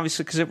 and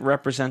obviously because it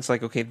represents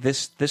like, okay,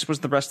 this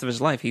was the rest of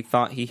his life. He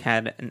thought he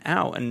had an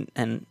out,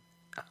 and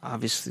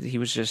obviously he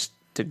was just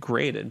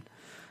degraded.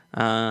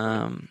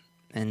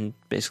 And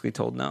basically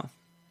told no.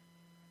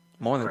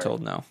 More than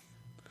told no.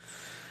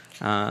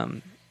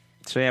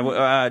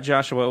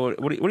 Joshua,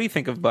 what do you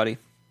think of Buddy?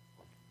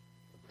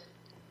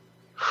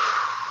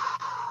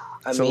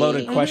 It's a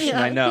loaded question,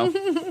 I know.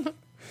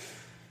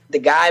 The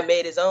guy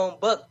made his own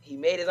book. He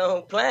made his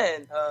own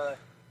plan.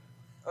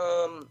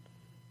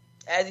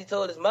 As he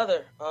told his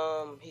mother,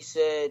 he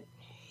said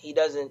he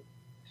doesn't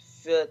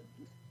feel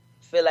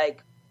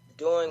like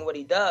doing what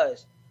he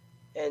does,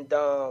 and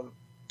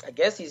I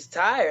guess he's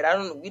tired.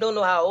 We don't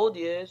know how old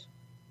he is.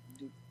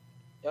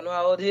 Y'all know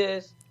how old he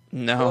is?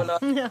 No.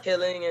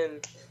 Killing,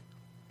 and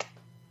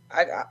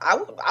I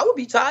would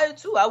be tired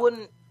too. I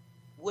wouldn't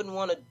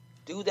want to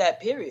do that.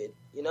 Period.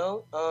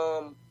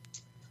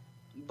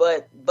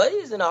 But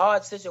Buddy's in a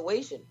hard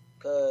situation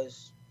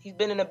because he's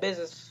been in the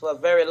business for a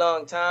very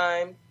long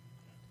time.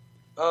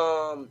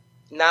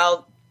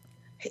 Now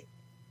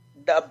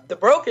the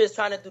broker is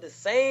trying to do the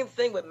same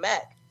thing with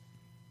Mac.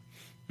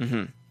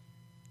 Mm-hmm.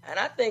 And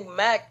I think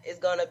Mac is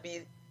gonna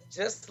be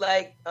just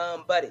like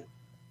Buddy,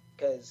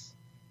 because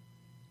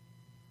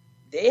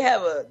they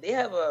have a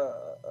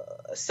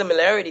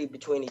similarity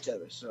between each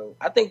other. So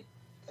I think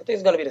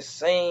it's gonna be the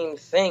same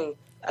thing.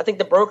 I think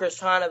the broker is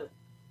trying to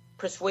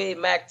persuade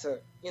Mac to,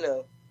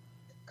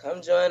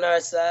 come join our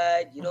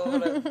side. You don't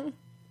want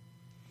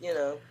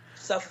to,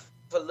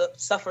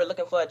 suffer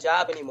looking for a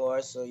job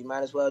anymore. So you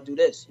might as well do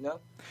this.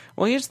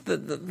 Well, here's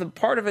the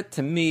part of it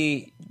to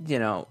me.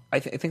 I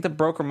think the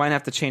broker might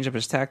have to change up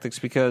his tactics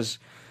because,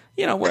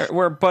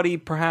 where Buddy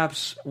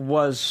perhaps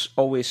was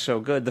always so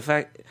good.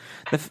 I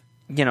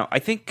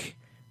think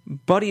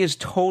Buddy is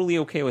totally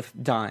okay with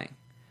dying.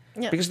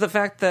 Yeah. Because of the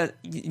fact that,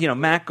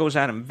 Mac goes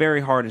at him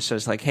very hard and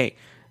says, like, hey,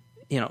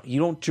 you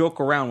don't joke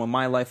around when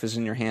my life is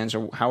in your hands,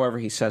 or however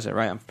he says it,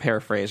 right? I'm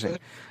paraphrasing.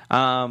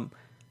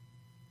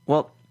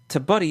 Well, to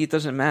Buddy, it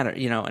doesn't matter,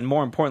 and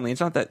more importantly, it's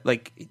not that,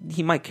 like,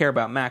 he might care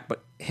about Mac,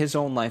 but his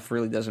own life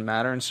really doesn't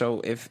matter. And so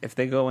if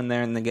they go in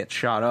there and they get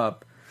shot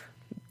up,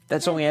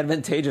 that's only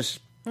advantageous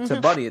to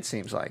Buddy, it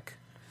seems like.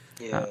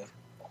 Yeah.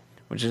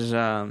 Which is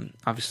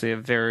obviously a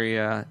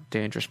very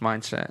dangerous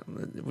mindset.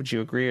 Would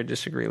you agree or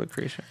disagree,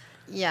 Lucretia?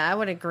 Yeah, I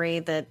would agree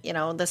that,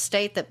 the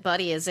state that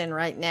Buddy is in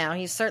right now,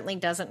 he certainly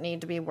doesn't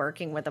need to be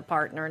working with a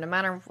partner, no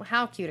matter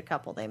how cute a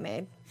couple they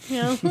made.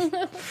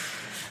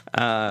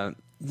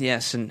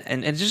 Yes, and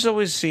it just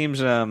always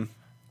seems,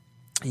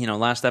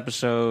 last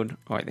episode,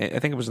 or I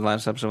think it was the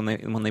last episode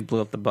when they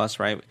blew up the bus,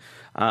 right?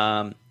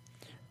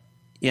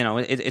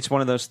 It's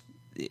one of those,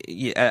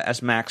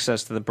 as Max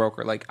says to the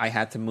broker, like, I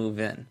had to move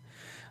in.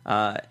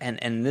 And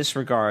in this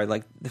regard,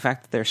 like, the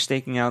fact that they're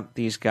staking out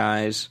these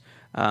guys,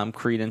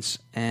 Credence,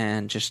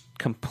 and just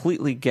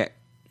completely get,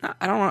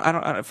 I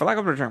don't, for lack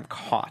of a better term,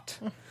 caught.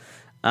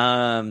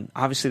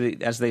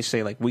 Obviously, as they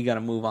say, like, we got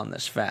to move on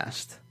this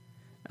fast.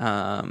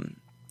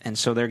 And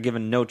so they're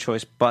given no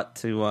choice but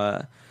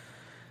to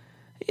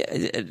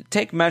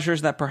take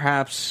measures that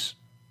perhaps,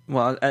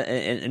 well,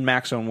 in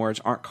Mac's own words,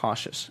 aren't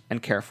cautious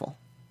and careful.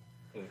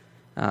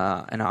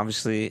 And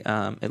obviously,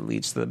 it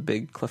leads to the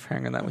big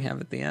cliffhanger that we have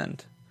at the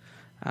end,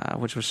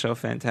 which was so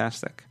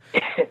fantastic.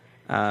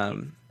 How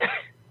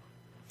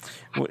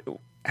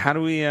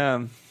do we?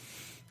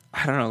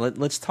 I don't know.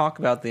 Let's talk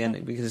about the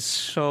ending because it's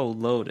so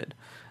loaded.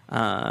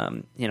 I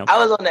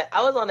was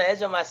on the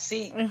edge of my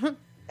seat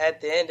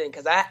at the ending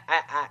because I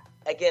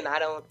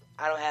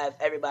don't have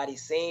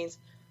everybody's scenes.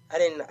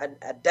 I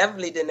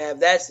definitely didn't have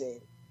that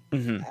scene.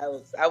 Mm-hmm.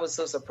 I was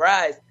so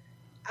surprised.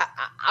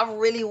 I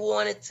really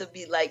wanted to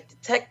be like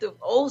Detective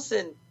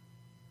Olsen.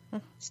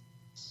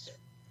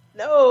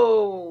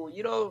 No,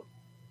 you don't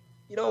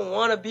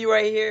want to be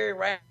right here,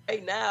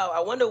 right now.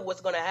 I wonder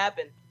what's going to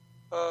happen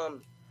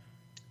on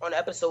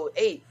episode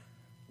 8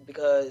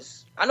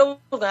 because I know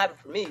what's going to happen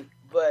for me,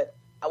 but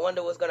I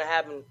wonder what's going to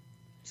happen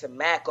to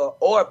Mac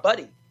or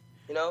Buddy.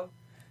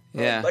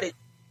 Yeah. Buddy.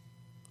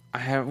 I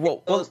have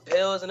those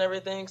pills and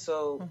everything.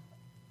 So,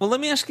 well,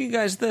 let me ask you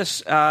guys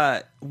this: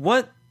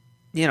 what?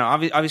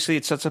 Obviously,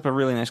 it sets up a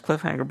really nice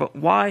cliffhanger. But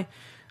why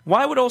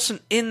would Olsen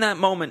in that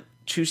moment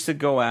choose to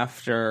go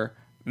after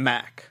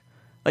Mac?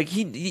 Like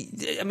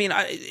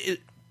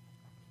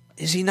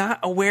is he not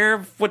aware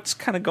of what's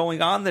kind of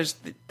going on? There's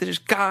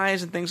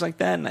guys and things like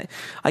that, and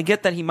I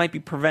get that he might be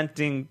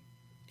preventing,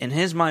 in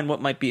his mind,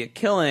 what might be a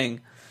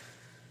killing.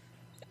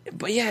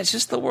 But yeah, it's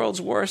just the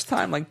world's worst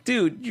time. Like,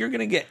 dude, you're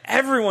gonna get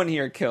everyone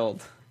here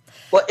killed.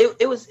 Well,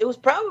 it was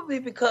probably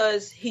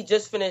because he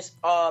just finished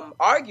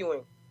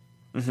arguing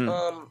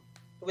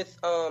with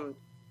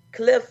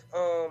Cliff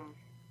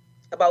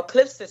about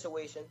Cliff's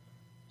situation.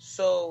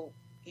 So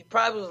he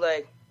probably was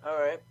like, all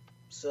right.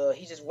 So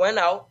he just went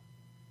out,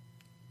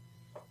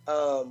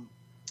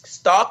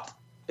 stalked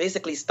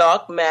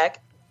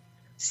Mac,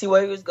 see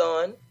where he was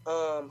going,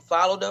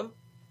 followed him,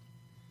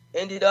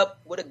 ended up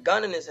with a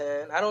gun in his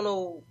hand. I don't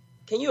know.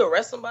 Can you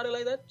arrest somebody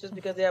like that just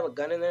because they have a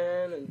gun in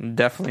their hand?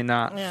 Definitely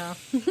not. Yeah.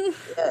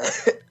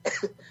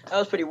 That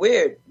was pretty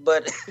weird.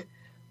 But,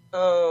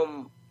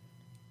 and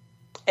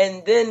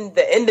then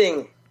the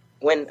ending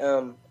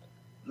when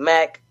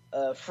Mac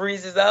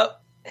freezes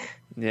up.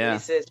 Yeah. He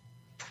says,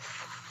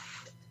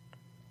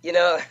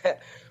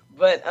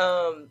 but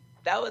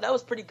that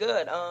was pretty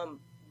good.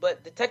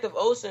 But Detective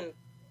Olsen,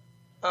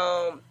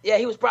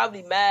 he was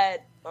probably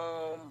mad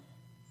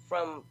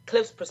from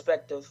Cliff's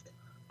perspective.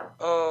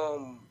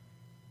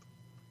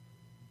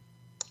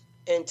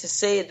 And to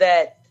say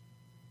that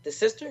the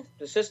sister,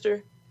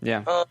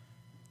 yeah,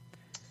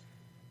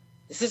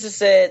 the sister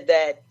said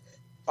that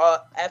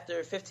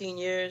after 15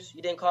 years,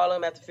 you didn't call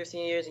him after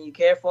 15 years and you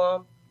care for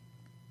him,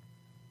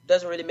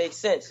 doesn't really make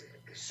sense.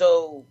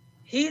 So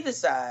he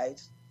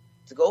decides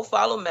to go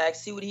follow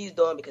Max, see what he's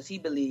doing because he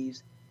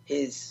believes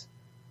his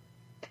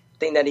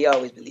thing that he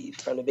always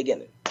believed from the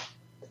beginning.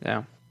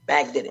 Yeah.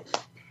 Mac did it.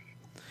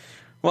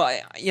 Well,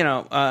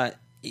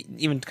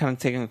 even kind of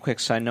taking a quick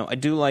side note, I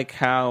do like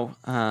how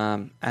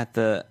at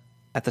the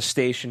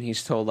station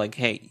he's told like,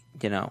 hey,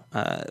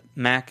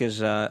 Mac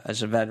is a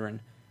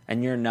veteran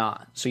and you're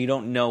not, so you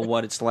don't know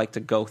what it's like to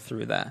go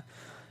through that.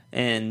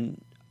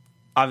 And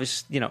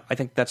obviously, I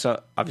think that's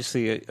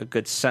obviously a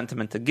good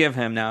sentiment to give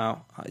him.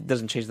 Now, it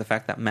doesn't change the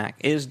fact that Mac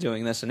is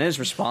doing this and is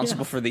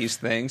responsible for these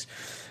things.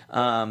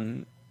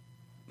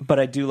 But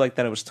I do like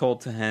that it was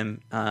told to him,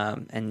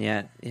 and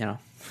yet,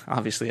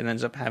 obviously it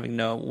ends up having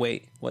no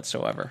weight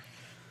whatsoever.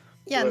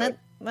 Yeah, and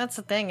that's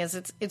the thing is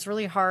it's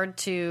really hard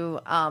to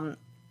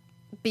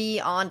be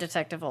on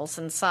Detective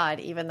Olsen's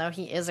side, even though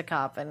he is a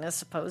cop and is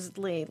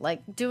supposedly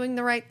doing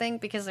the right thing,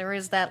 because there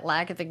is that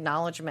lack of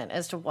acknowledgement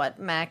as to what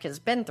Mac has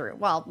been through.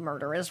 While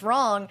murder is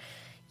wrong,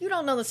 you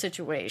don't know the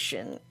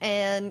situation,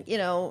 and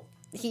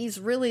he's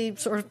really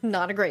sort of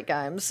not a great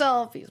guy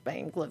himself. He's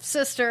banging Cliff's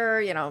sister,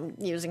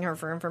 using her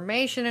for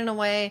information in a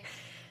way.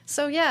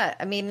 So, yeah,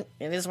 I mean,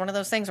 it is one of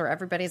those things where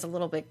everybody's a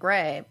little bit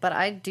gray, but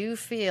I do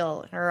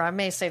feel, or I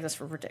may ver this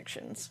for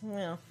predictions.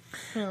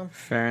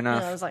 Fair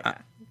enough. I was like,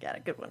 got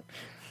a good one.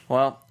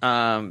 Well,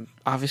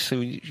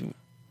 obviously,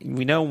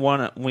 we know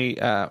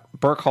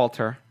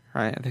Burkhalter,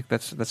 right? I think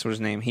that's what his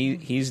name.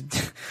 He's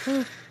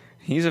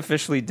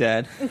officially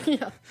dead.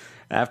 Yeah.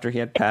 After he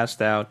had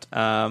passed out.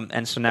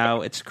 And so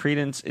now it's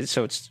Credence.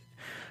 So it's,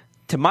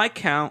 to my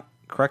count,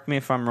 correct me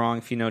if I'm wrong,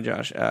 if you know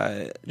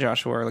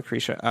Joshua or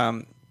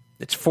Lucretia,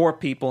 it's 4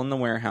 people in the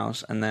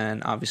warehouse, and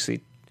then obviously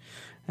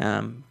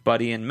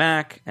Buddy and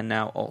Mac, and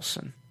now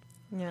Olsen.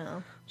 Yeah.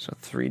 So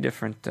 4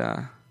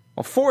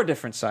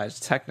 different sides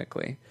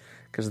technically,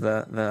 because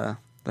the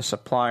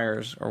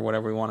suppliers or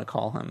whatever we want to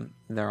call him,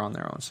 they're on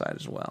their own side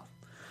as well.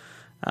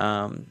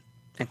 And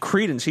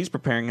Credence, he's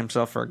preparing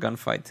himself for a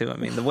gunfight too. I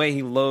mean, the way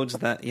he loads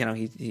that,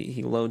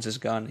 he loads his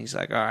gun. He's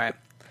like, all right,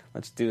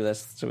 let's do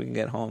this so we can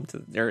get home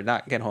or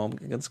not get home.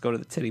 Let's go to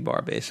the titty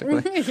bar,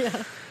 basically.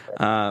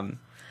 Yeah.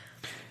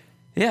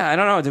 Yeah, I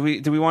don't know.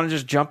 Do we want to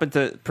just jump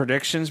into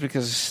predictions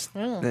because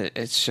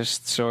it's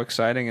just so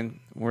exciting and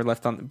we're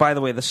left on. By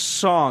the way, the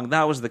song,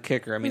 that was the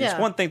kicker. I mean, it's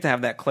one thing to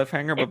have that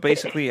cliffhanger, but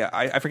basically,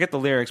 I forget the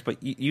lyrics. But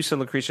you said,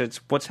 Lucretia, it's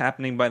 "What's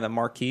Happening" by the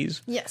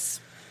Marquise. Yes.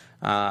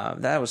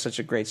 That was such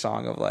a great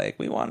song of like,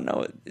 we want to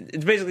know.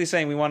 It's basically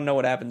saying we want to know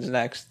what happens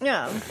next.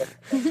 Yeah.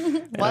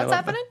 What's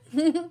happening?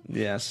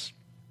 Yes.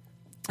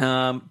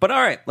 But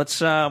all right,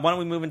 let's. Why don't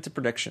we move into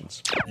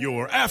predictions?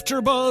 Your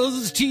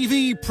AfterBuzz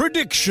TV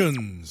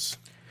predictions.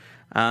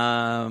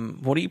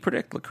 What do you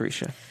predict,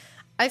 Lucretia?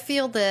 I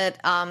feel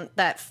that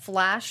that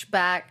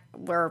flashback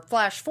or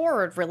flash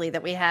forward really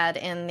that we had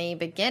in the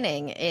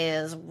beginning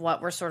is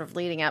what we're sort of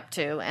leading up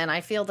to, and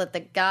I feel that the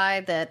guy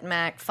that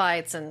Mac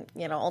fights and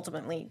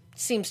ultimately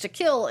seems to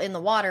kill in the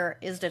water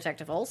is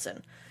Detective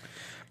Olsen.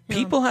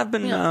 People have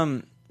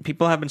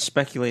been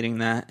speculating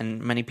that,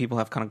 and many people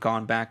have kind of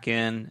gone back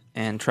in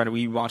and tried to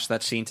rewatch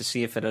that scene to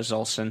see if it is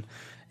Olsen,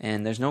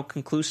 and there's no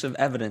conclusive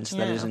evidence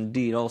that it is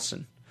indeed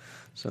Olsen.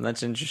 So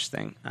that's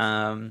interesting.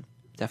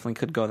 Definitely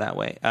could go that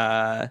way.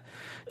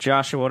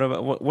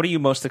 Joshua, what are you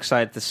most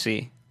excited to see?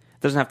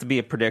 It doesn't have to be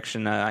a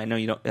prediction. I know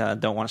you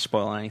don't want to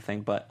spoil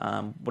anything, but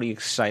what are you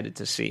excited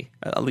to see,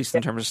 at least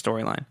in terms of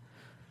storyline?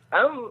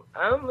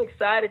 I'm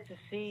excited to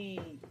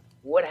see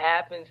what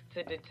happens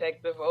to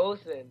Detective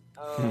Olsen.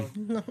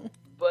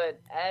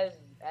 But as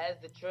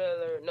the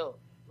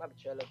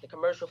the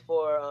commercial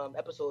for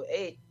episode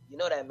 8,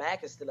 that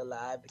Mac is still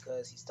alive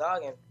because he's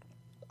talking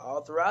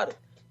all throughout it.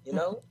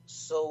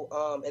 So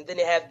and then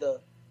they have the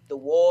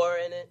war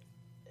in it,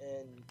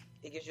 and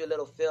it gives you a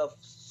little feel of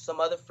some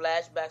other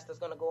flashbacks that's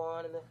going to go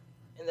on in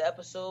the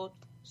episode.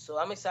 So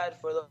I'm excited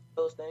for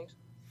those things.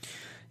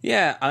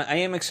 Yeah, I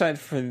am excited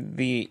for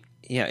the.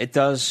 Yeah, it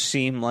does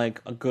seem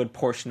like a good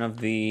portion of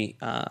the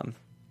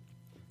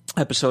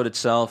episode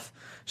itself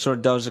sort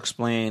of does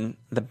explain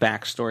the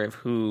backstory of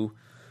who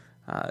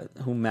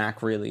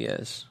Mac really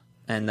is,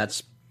 and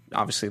that's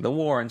obviously the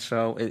war. And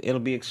so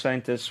it'll be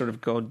exciting to sort of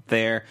go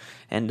there.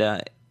 And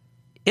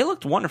it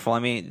looked wonderful. I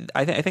mean,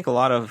 I think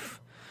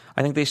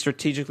they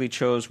strategically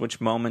chose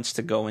which moments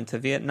to go into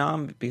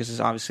Vietnam because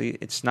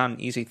it's not an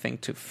easy thing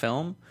to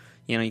film.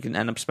 You can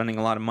end up spending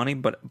a lot of money,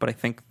 but I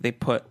think they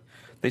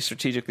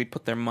strategically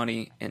put their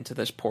money into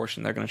this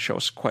portion. They're going to show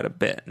us quite a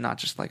bit, not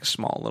just like a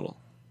small little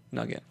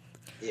nugget.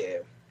 Yeah.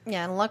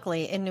 Yeah, and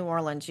luckily in New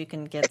Orleans you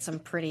can get some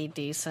pretty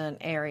decent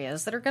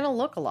areas that are going to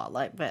look a lot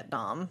like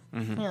Vietnam.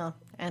 Mm-hmm. Yeah,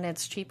 and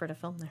it's cheaper to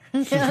film there.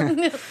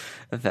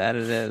 That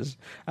it is.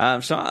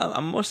 So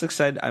I'm most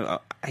excited. I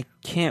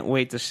can't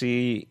wait to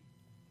see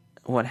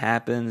what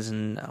happens,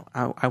 and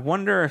I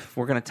wonder if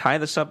we're going to tie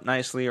this up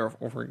nicely or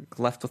if we're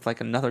left with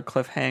like another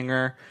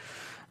cliffhanger.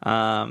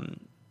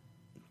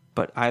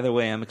 But either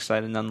way, I'm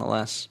excited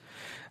nonetheless.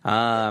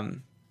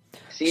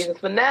 Season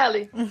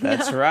finale.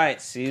 That's right.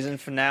 Season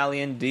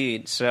finale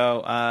indeed.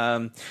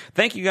 So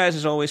thank you guys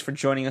as always for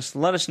joining us.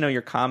 Let us know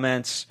your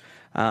comments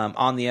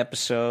on the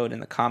episode in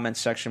the comments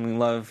section. We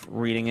love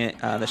reading it.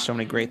 There's so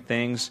many great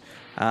things.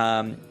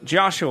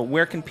 Joshua,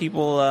 where can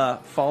people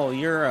follow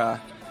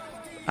your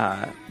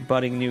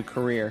budding new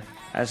career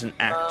as an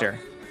actor?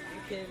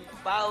 You can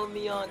follow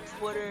me on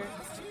Twitter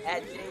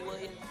at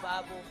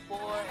JWilliams504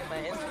 and my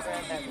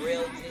Instagram at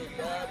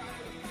RealJDub.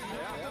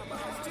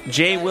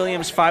 J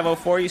Williams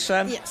 504, you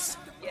said? Yes.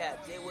 Yeah,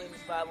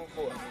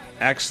 JWilliams504.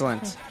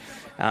 Excellent.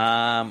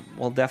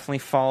 We'll definitely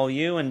follow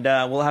you, and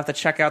we'll have to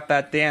check out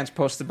that dance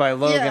posted by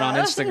Logan on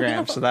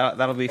Instagram. So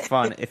that'll be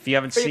fun. If you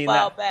haven't seen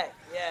that, back.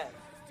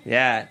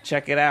 Yeah,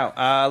 check it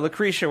out.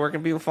 Lucretia, where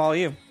can people follow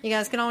you? You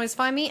guys can always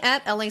find me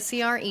at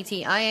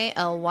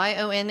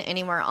LACRETIALYON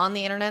anywhere on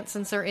the internet,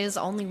 since there is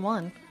only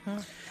one.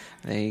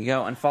 There you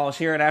go. And follow us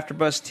here at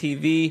AfterBuzz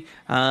TV.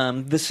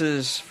 This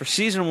is, for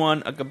Season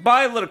 1, a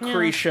goodbye,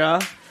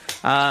 Lucretia.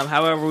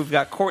 However, we've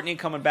got Courtney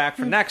coming back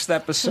for next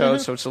episode,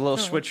 so it's a little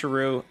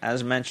switcheroo,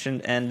 as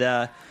mentioned.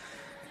 And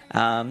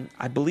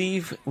I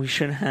believe we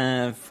should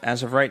have,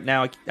 as of right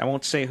now, I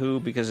won't say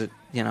who because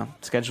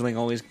scheduling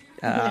always...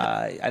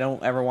 I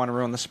don't ever want to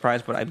ruin the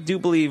surprise, but I do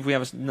believe we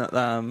have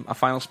a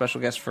final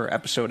special guest for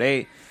Episode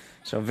 8,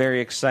 so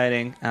very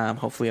exciting.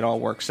 Hopefully it all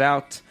works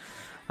out.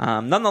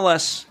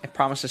 Nonetheless, I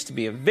promise this to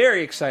be a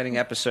very exciting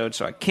episode,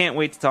 so I can't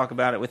wait to talk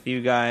about it with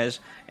you guys,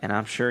 and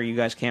I'm sure you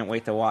guys can't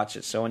wait to watch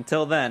it. So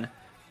until then,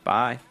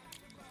 bye.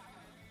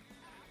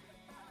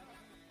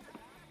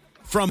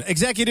 From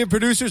executive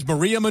producers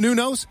Maria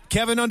Menounos,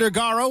 Kevin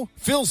Undergaro,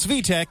 Phil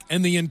Svitek,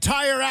 and the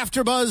entire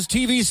AfterBuzz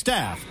TV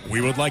staff, we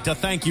would like to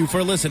thank you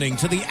for listening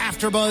to the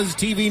AfterBuzz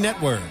TV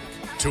network.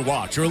 To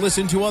watch or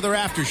listen to other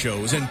after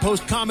shows and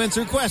post comments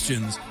or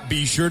questions,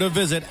 be sure to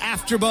visit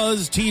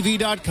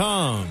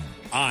AfterBuzzTV.com.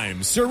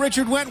 I'm Sir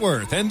Richard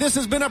Wentworth, and this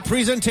has been a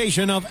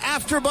presentation of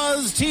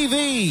AfterBuzz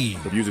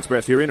TV. The views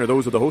expressed herein are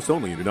those of the hosts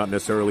only and do not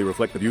necessarily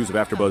reflect the views of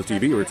AfterBuzz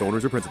TV or its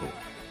owners or principals.